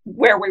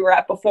where we were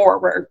at before,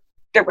 where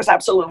there was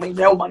absolutely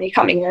no money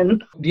coming in.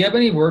 Do you have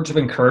any words of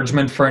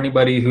encouragement for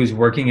anybody who's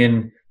working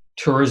in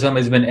tourism,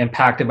 has been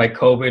impacted by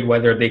COVID,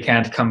 whether they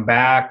can't come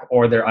back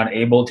or they're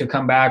unable to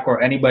come back,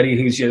 or anybody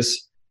who's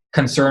just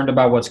concerned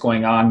about what's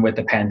going on with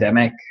the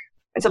pandemic?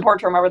 It's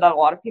important to remember that a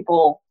lot of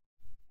people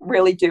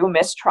really do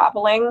miss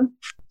traveling.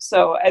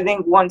 So I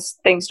think once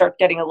things start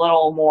getting a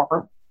little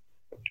more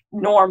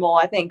normal,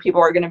 I think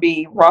people are going to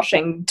be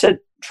rushing to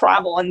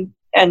travel,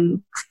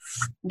 and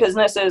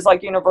businesses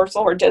like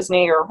Universal or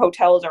Disney or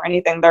hotels or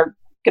anything, they're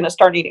going to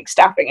start needing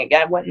staffing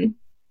again when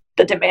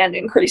the demand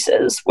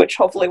increases, which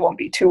hopefully won't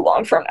be too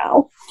long from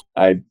now.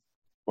 I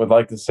would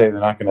like to say they're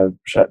not going to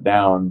shut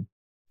down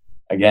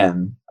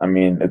again. I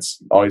mean, it's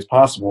always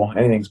possible.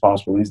 Anything's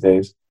possible these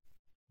days.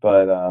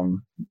 But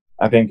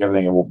I think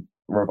everything will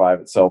revive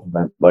itself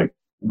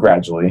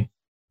gradually.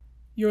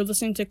 You're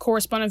listening to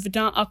correspondent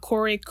Vedant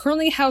Akori,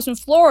 currently housed in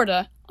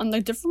Florida, on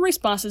the different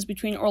responses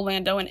between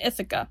Orlando and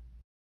Ithaca.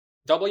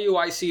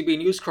 WICB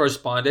news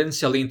correspondent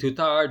Celine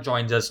Tutar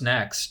joins us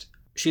next.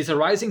 She's a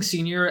rising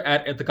senior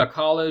at Ithaca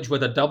College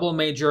with a double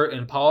major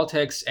in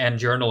politics and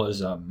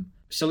journalism.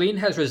 Celine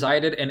has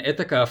resided in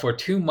Ithaca for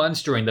 2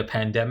 months during the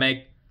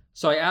pandemic,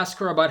 so I asked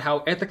her about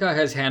how Ithaca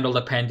has handled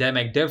the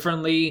pandemic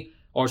differently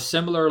or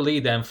similarly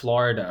than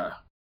Florida.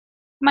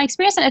 My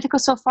experience in Ithaca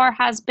so far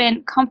has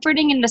been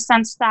comforting in the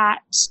sense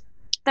that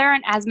there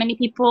aren't as many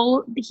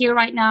people here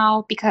right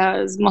now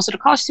because most of the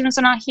college students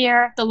are not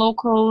here. The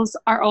locals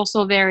are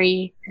also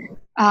very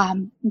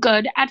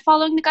good at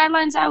following the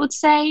guidelines, I would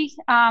say.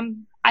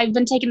 I've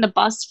been taking the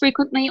bus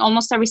frequently,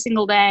 almost every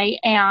single day,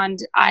 and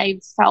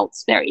I felt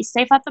very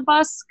safe at the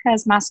bus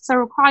because masks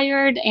are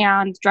required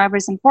and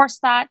drivers enforce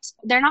that.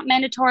 They're not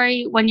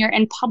mandatory when you're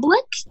in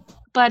public,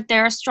 but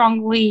they're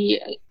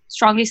strongly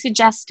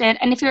suggested.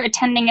 And if you're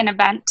attending an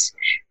event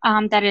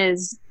that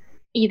is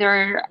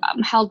either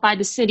held by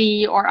the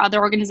city or other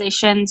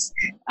organizations,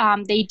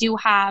 they do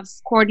have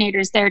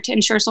coordinators there to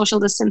ensure social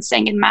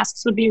distancing, and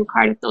masks would be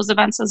required at those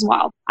events as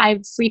well.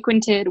 I've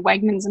frequented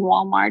Wegmans and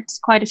Walmart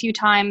quite a few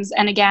times,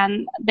 and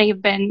again, they've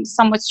been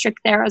somewhat strict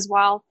there as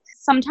well.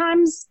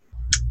 Sometimes,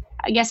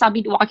 I guess I'll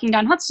be walking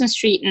down Hudson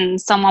Street and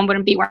someone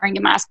wouldn't be wearing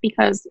a mask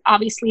because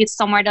obviously it's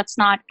somewhere that's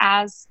not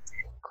as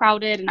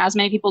crowded and as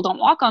many people don't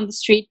walk on the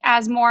street.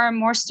 As more and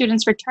more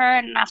students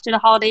return, and after the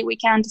holiday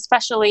weekend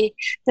especially,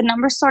 the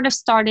numbers sort of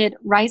started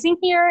rising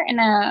here in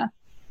a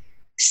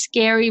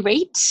scary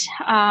rate.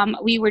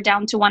 We were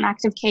down to 1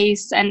 active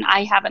case, and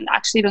I haven't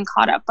actually been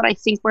caught up, but I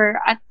think we're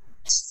at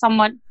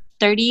somewhat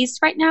 30s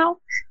right now,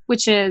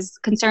 which is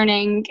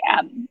concerning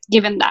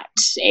given that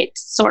it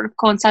sort of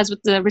coincides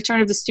with the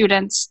return of the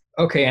students.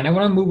 Okay, and I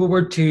want to move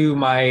over to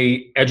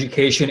my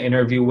education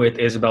interview with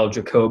Isabel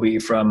Jacoby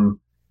from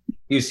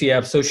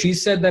UCF. So she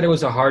said that it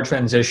was a hard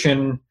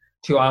transition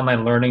to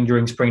online learning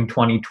during spring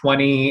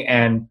 2020,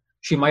 and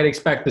she might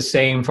expect the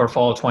same for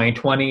fall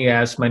 2020,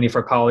 as many of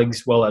her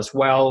colleagues will as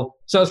well.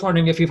 So I was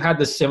wondering if you've had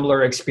the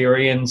similar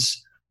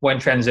experience when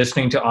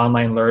transitioning to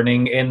online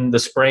learning in the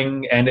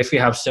spring, and if you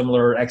have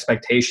similar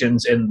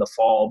expectations in the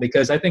fall,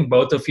 because I think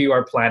both of you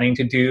are planning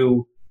to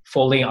do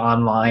fully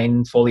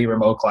online, fully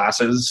remote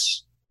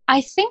classes. I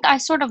think I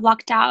sort of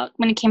lucked out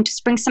when it came to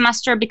spring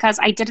semester because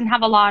I didn't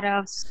have a lot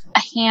of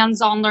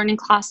hands-on learning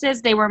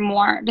classes. They were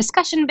more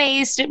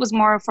discussion-based. It was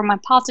more for my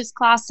politics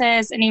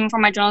classes, and even for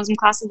my journalism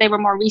classes, they were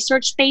more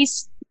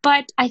research-based.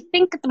 But I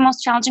think the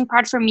most challenging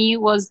part for me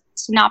was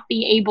to not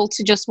be able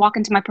to just walk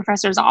into my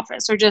professor's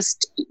office or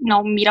just,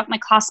 meet up my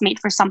classmate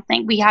for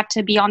something. We had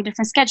to be on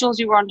different schedules.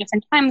 We were on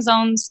different time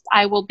zones.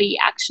 I will be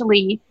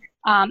actually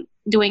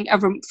doing a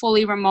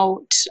fully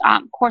remote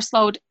course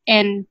load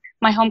in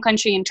my home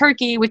country in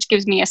Turkey, which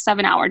gives me a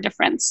 7-hour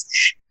difference.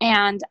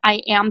 And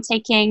I am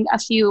taking a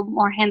few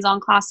more hands-on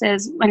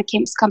classes when it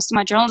comes to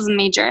my journalism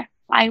major.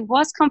 I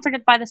was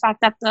comforted by the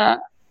fact that the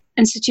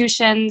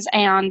institutions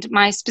and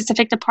my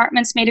specific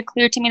departments made it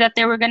clear to me that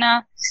they were going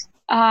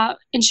to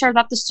ensure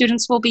that the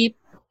students will be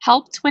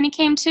helped when it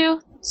came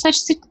to such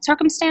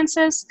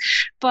circumstances.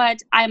 But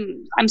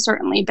I'm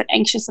certainly a bit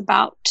anxious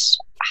about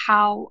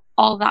how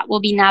all that will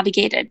be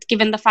navigated,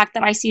 given the fact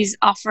that IC is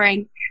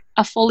offering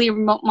a fully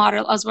remote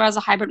model as well as a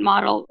hybrid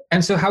model.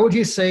 And so how would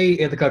you say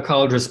Ithaca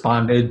College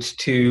responded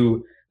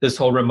to this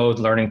whole remote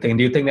learning thing?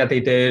 Do you think that they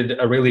did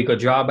a really good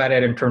job at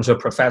it in terms of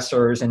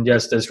professors and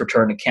just this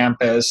return to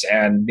campus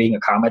and being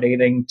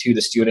accommodating to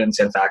the students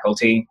and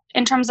faculty?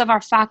 In terms of our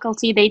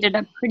faculty, they did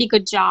a pretty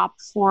good job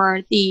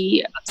for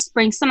the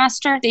spring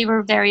semester. They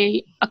were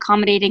very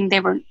accommodating. They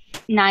were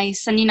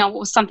nice. And, it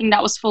was something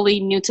that was fully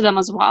new to them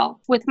as well.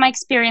 With my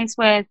experience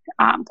with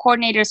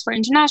coordinators for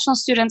international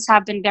students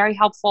have been very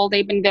helpful.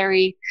 They've been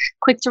very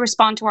quick to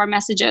respond to our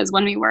messages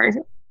when we were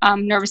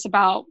nervous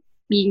about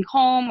being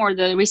home or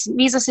the recent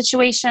visa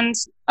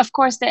situations. Of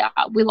course,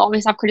 we'll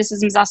always have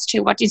criticisms as to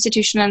what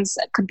institutions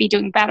could be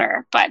doing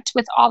better. But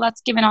with all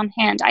that's given on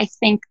hand, I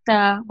think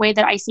the way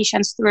that IC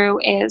shines through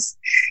is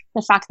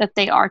the fact that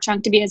they are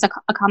trying to be as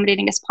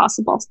accommodating as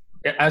possible.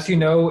 As you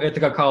know,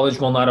 Ithaca College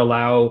will not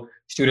allow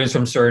students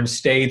from certain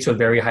states with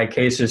very high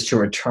cases to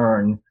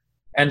return.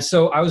 And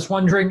so I was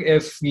wondering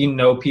if you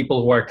know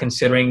people who are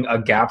considering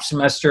a gap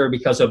semester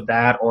because of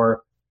that,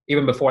 or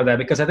even before that,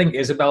 because I think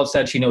Isabel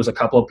said she knows a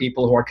couple of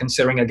people who are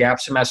considering a gap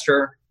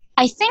semester.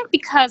 I think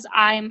because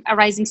I'm a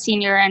rising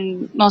senior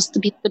and most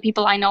of the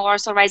people I know are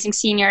also rising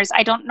seniors,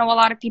 I don't know a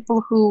lot of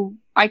people who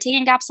are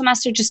taking gap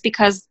semester just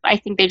because I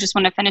think they just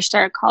want to finish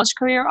their college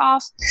career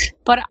off.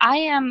 But I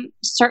am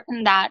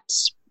certain that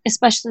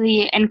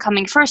especially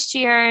incoming first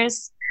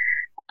years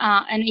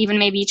and even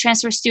maybe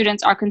transfer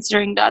students are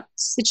considering that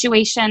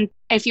situation.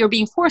 If you're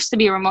being forced to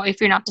be remote, if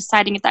you're not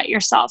deciding that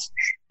yourself,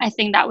 I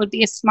think that would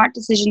be a smart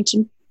decision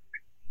to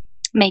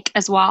make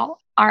as well.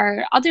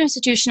 Our other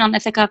institution on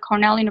Ithaca,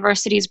 Cornell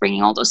University, is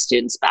bringing all those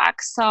students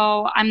back.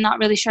 So I'm not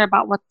really sure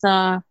about what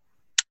the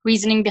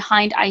reasoning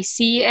behind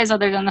IC is,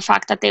 other than the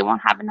fact that they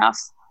won't have enough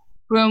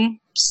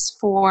rooms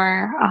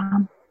for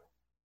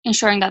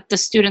ensuring that the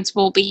students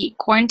will be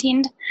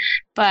quarantined.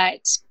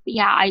 But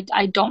yeah,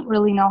 I don't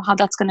really know how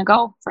that's going to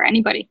go for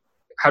anybody.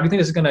 How do you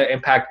think this is going to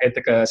impact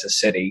Ithaca as a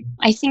city?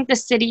 I think the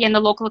city and the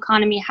local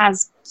economy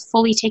has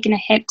fully taken a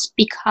hit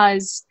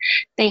because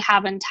they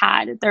haven't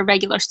had their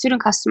regular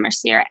student customers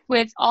here.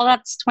 With all that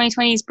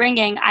 2020 is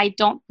bringing, I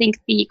don't think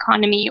the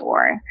economy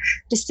or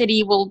the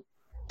city will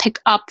pick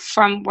up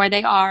from where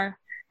they are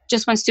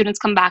just when students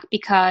come back,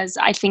 because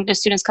I think the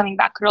students coming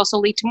back could also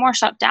lead to more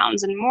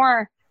shutdowns and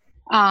more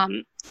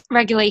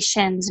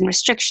regulations and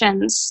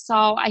restrictions.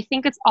 So I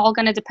think it's all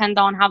going to depend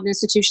on how the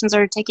institutions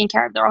are taking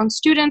care of their own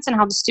students and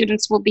how the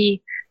students will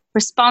be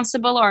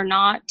responsible or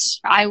not.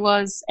 I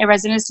was a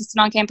resident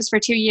assistant on campus for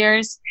 2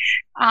 years.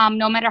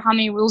 No matter how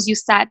many rules you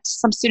set,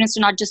 some students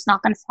are not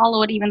going to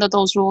follow it, even though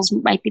those rules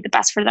might be the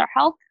best for their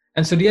health.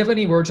 And so do you have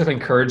any words of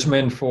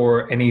encouragement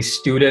for any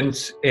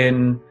students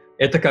in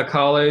Ithaca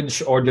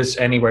College or just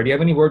anywhere? Do you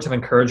have any words of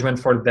encouragement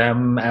for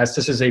them, as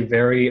this is a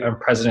very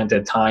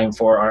unprecedented time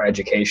for our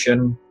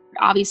education?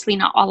 Obviously,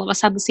 not all of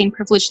us have the same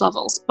privilege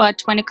levels,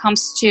 but when it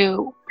comes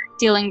to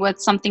dealing with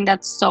something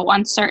that's so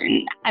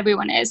uncertain,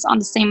 everyone is on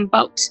the same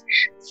boat.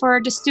 For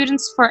the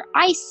students for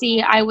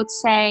IC, I would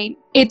say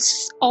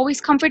it's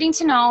always comforting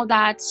to know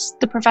that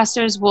the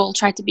professors will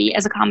try to be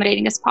as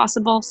accommodating as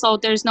possible. So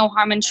there's no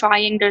harm in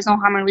trying, there's no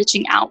harm in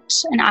reaching out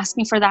and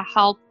asking for that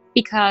help,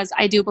 because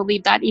I do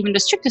believe that even the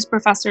strictest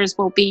professors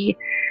will be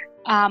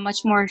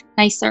much more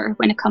nicer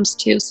when it comes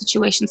to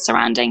situations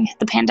surrounding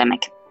the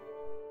pandemic.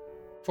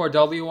 For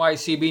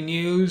WICB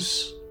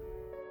News,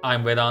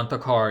 I'm Vedanta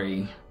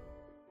Kari.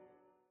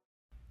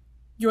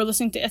 You're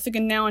listening to Ithaca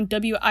Now on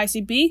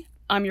WICB.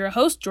 I'm your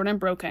host, Jordan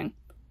Broking.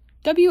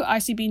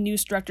 WICB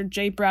News Director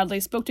Jay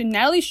Bradley spoke to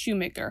Natalie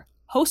Shoemaker,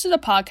 host of the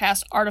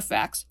podcast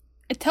Artifacts.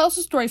 It tells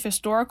the story of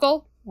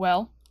historical,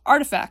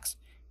 artifacts.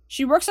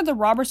 She works at the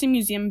Robertson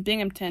Museum in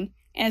Binghamton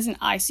and is an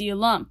IC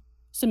alum,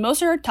 so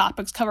most of her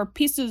topics cover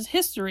pieces of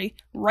history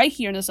right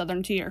here in the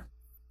Southern Tier.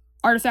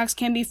 Artifacts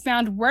can be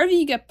found wherever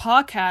you get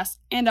podcasts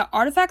and at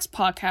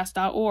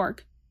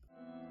artifactspodcast.org.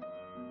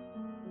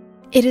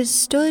 It has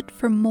stood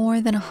for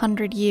more than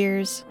 100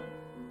 years,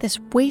 this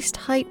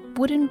waist-height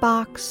wooden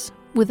box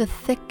with a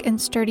thick and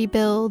sturdy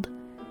build,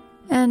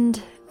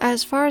 and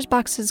as far as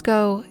boxes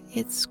go,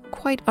 it's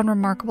quite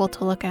unremarkable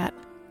to look at.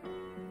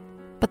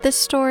 But this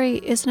story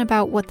isn't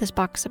about what this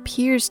box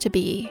appears to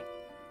be,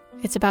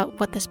 it's about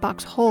what this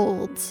box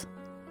holds,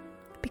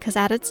 because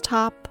at its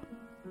top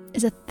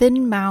is a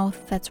thin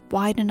mouth that's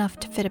wide enough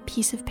to fit a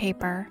piece of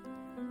paper,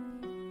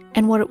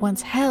 and what it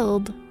once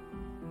held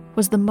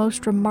was the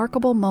most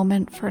remarkable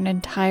moment for an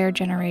entire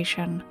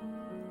generation.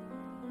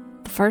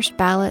 The first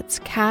ballots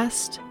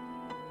cast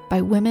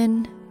by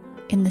women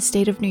in the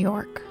state of New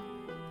York.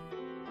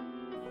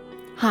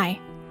 Hi,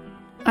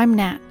 I'm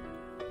Nat,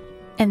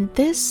 and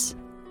this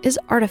is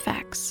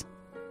Artifacts.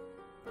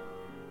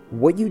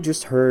 What you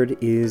just heard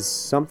is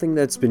something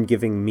that's been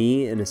giving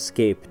me an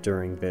escape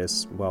during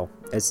this, well,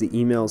 as the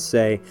emails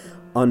say,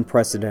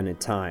 unprecedented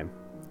time.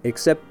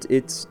 Except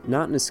it's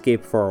not an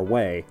escape far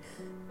away,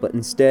 but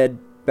instead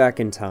back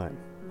in time.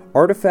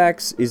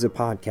 Artifacts is a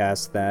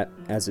podcast that,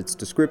 as its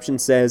description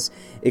says,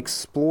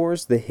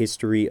 explores the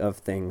history of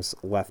things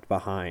left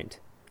behind.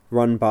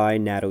 Run by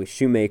Natalie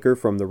Shoemaker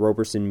from the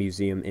Roberson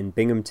Museum in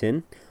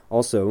Binghamton,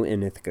 also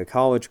an Ithaca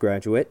College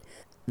graduate,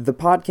 the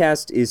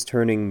podcast is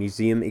turning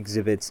museum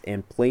exhibits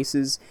and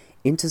places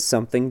into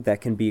something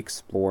that can be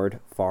explored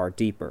far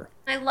deeper.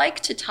 I like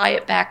to tie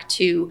it back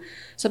to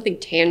something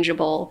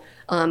tangible,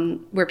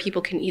 where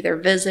people can either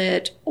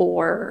visit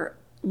or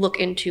look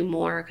into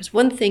more. Because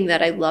one thing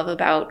that I love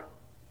about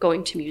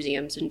going to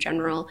museums in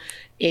general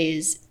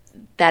is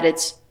that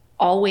it's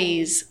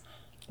always,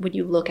 when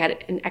you look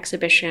at an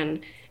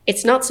exhibition,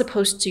 it's not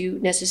supposed to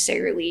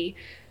necessarily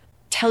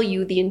tell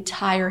you the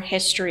entire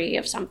history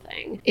of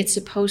something. It's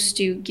supposed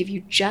to give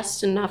you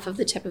just enough of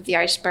the tip of the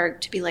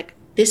iceberg to be like,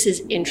 this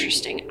is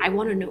interesting. I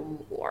want to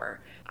know more.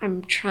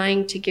 I'm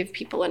trying to give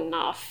people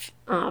enough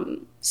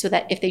so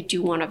that if they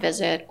do want to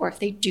visit, or if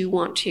they do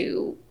want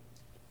to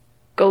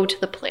go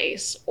to the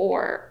place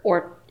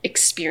or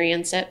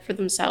experience it for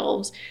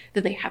themselves,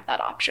 then they have that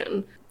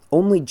option.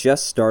 Only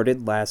just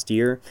started last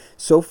year,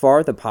 so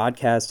far the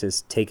podcast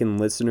has taken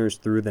listeners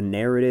through the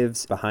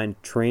narratives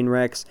behind train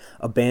wrecks,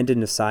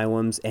 abandoned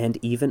asylums, and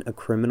even a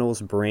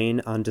criminal's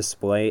brain on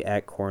display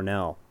at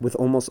Cornell, with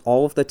almost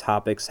all of the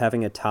topics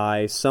having a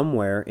tie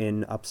somewhere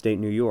in upstate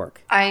New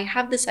York. I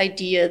have this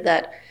idea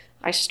that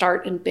I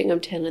start in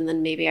Binghamton and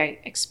then maybe I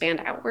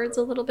expand outwards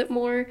a little bit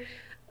more.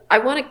 I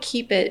want to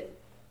keep it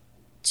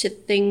to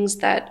things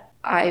that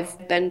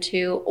I've been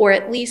to, or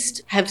at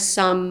least have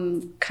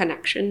some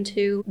connection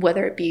to,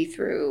 whether it be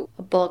through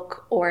a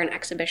book or an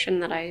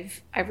exhibition that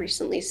I've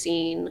recently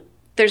seen.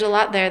 There's a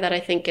lot there that I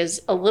think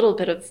is a little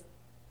bit of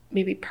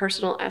maybe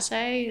personal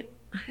essay,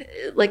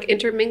 like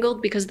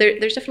intermingled, because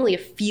there's definitely a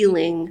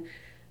feeling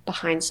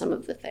behind some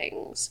of the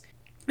things.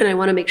 And I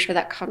want to make sure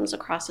that comes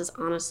across as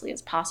honestly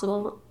as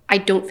possible. I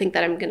don't think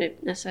that I'm going to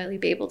necessarily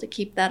be able to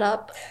keep that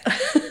up.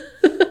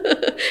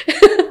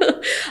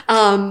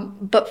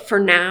 But for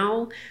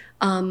now,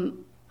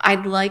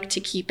 I'd like to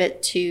keep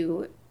it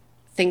to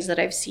things that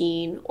I've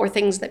seen or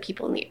things that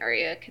people in the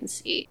area can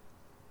see.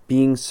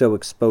 Being so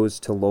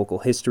exposed to local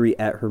history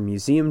at her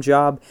museum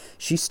job,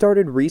 she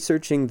started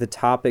researching the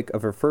topic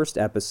of her first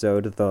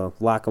episode, the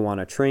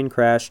Lackawanna train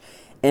crash,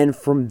 and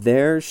from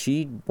there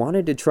she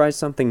wanted to try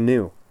something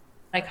new.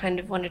 I kind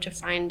of wanted to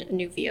find a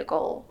new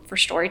vehicle for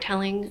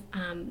storytelling.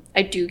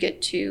 I do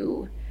get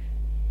to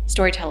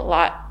storytell a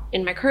lot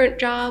in my current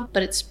job,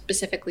 but it's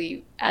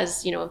specifically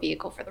as, a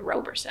vehicle for the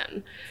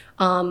Roberson.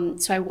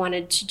 So I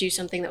wanted to do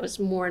something that was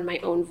more in my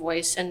own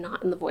voice and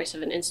not in the voice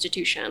of an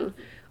institution.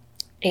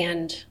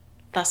 And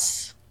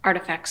thus,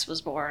 Artifacts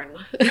was born.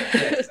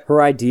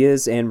 Her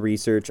ideas and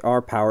research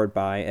are powered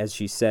by, as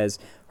she says,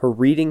 her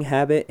reading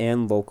habit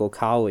and local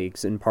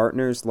colleagues and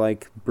partners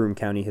like Broome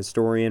County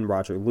historian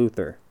Roger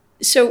Luther.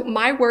 So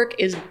my work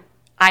is,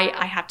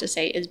 I have to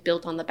say, is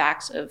built on the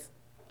backs of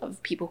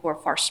people who are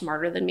far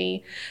smarter than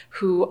me,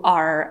 who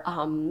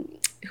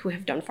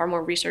have done far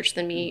more research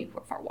than me, who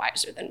are far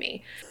wiser than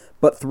me.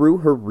 But through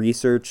her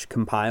research,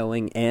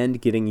 compiling,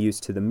 and getting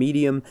used to the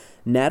medium,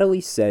 Natalie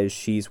says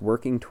she's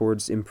working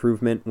towards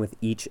improvement with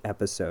each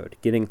episode,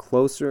 getting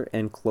closer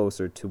and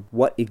closer to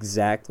what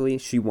exactly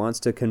she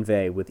wants to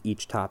convey with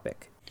each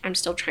topic. I'm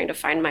still trying to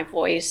find my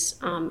voice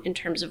in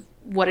terms of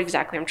what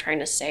exactly I'm trying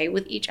to say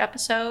with each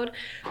episode,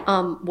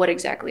 what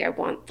exactly I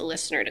want the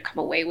listener to come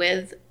away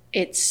with.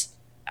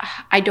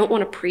 I don't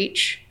want to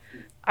preach.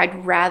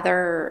 I'd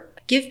rather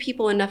give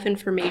people enough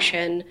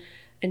information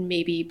and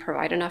maybe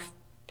provide enough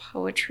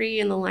poetry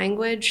in the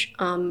language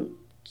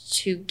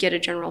to get a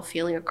general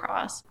feeling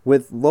across.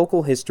 With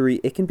local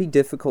history, it can be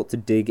difficult to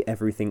dig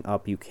everything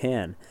up you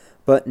can,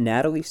 but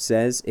Natalie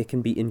says it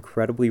can be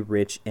incredibly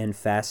rich and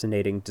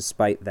fascinating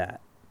despite that.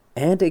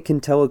 And it can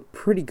tell a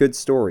pretty good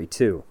story,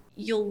 too.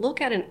 You'll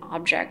look at an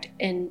object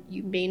and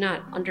you may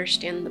not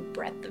understand the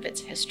breadth of its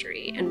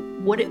history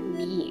and what it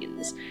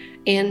means.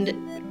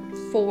 And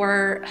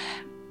for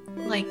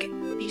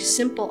these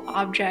simple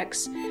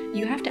objects,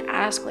 you have to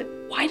ask,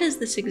 why does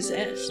this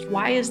exist?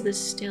 Why is this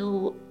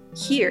still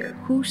here?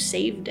 Who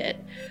saved it?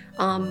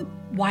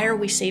 Why are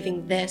we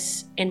saving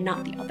this and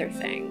not the other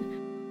thing?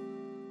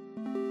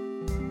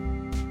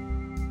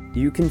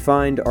 You can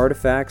find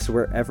Artifacts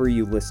wherever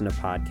you listen to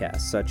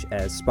podcasts, such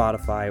as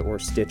Spotify or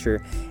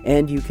Stitcher,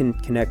 and you can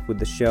connect with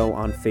the show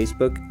on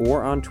Facebook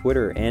or on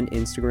Twitter and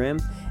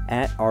Instagram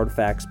at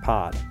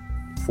ArtifactsPod.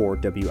 For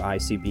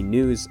WICB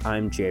News,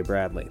 I'm Jay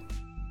Bradley.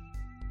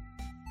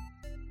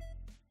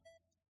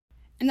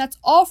 And that's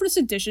all for this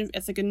edition of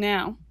Ithaca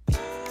Now.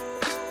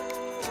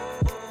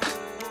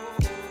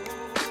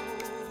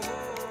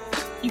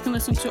 You can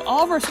listen to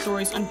all of our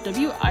stories on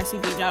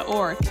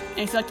WICB.org, and if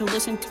you'd like to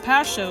listen to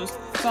past shows,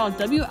 follow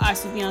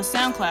WICB on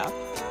SoundCloud,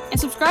 and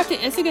subscribe to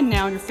Ithaca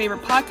Now on your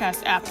favorite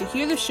podcast app to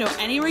hear the show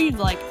anywhere you'd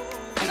like,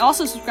 and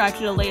also subscribe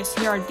to the latest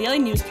here, our daily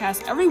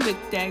newscast every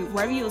weekday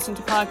wherever you listen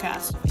to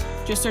podcasts.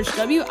 Just search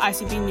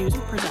WICB News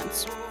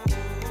Presents.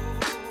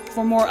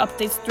 For more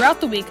updates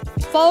throughout the week,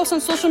 follow us on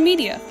social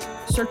media.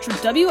 Search for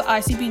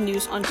WICB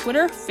News on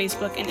Twitter,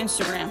 Facebook, and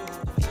Instagram.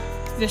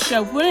 This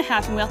show wouldn't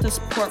happen without the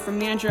support from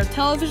Manager of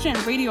Television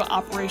and Radio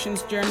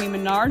Operations Jeremy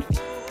Menard,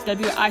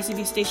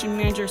 WICB Station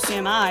Manager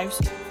Sam Ives,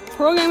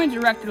 Programming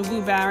Director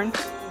Lou Barron,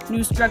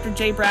 News Director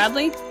Jay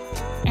Bradley,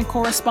 and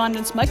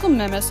correspondents Michael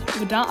Memis,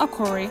 Vedant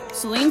Akori,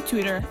 Celine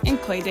Tudor, and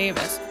Clay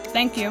Davis.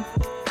 Thank you.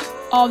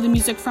 All of the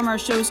music from our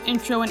show's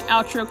intro and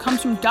outro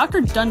comes from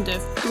Dr.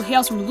 Dundiff, who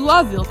hails from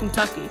Louisville,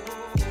 Kentucky.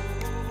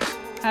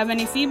 Have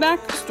any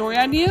feedback, story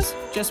ideas,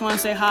 just want to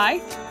say hi?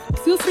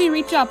 Feel free to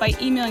reach out by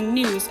emailing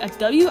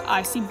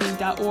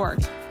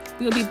news@wicb.org.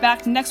 We will be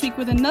back next week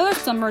with another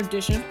summer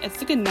edition of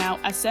Ithaca Now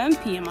at 7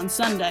 p.m. on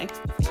Sunday.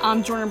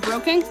 I'm Jordan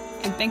Broking,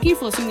 and thank you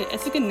for listening to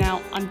Ithaca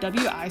Now on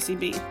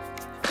WICB.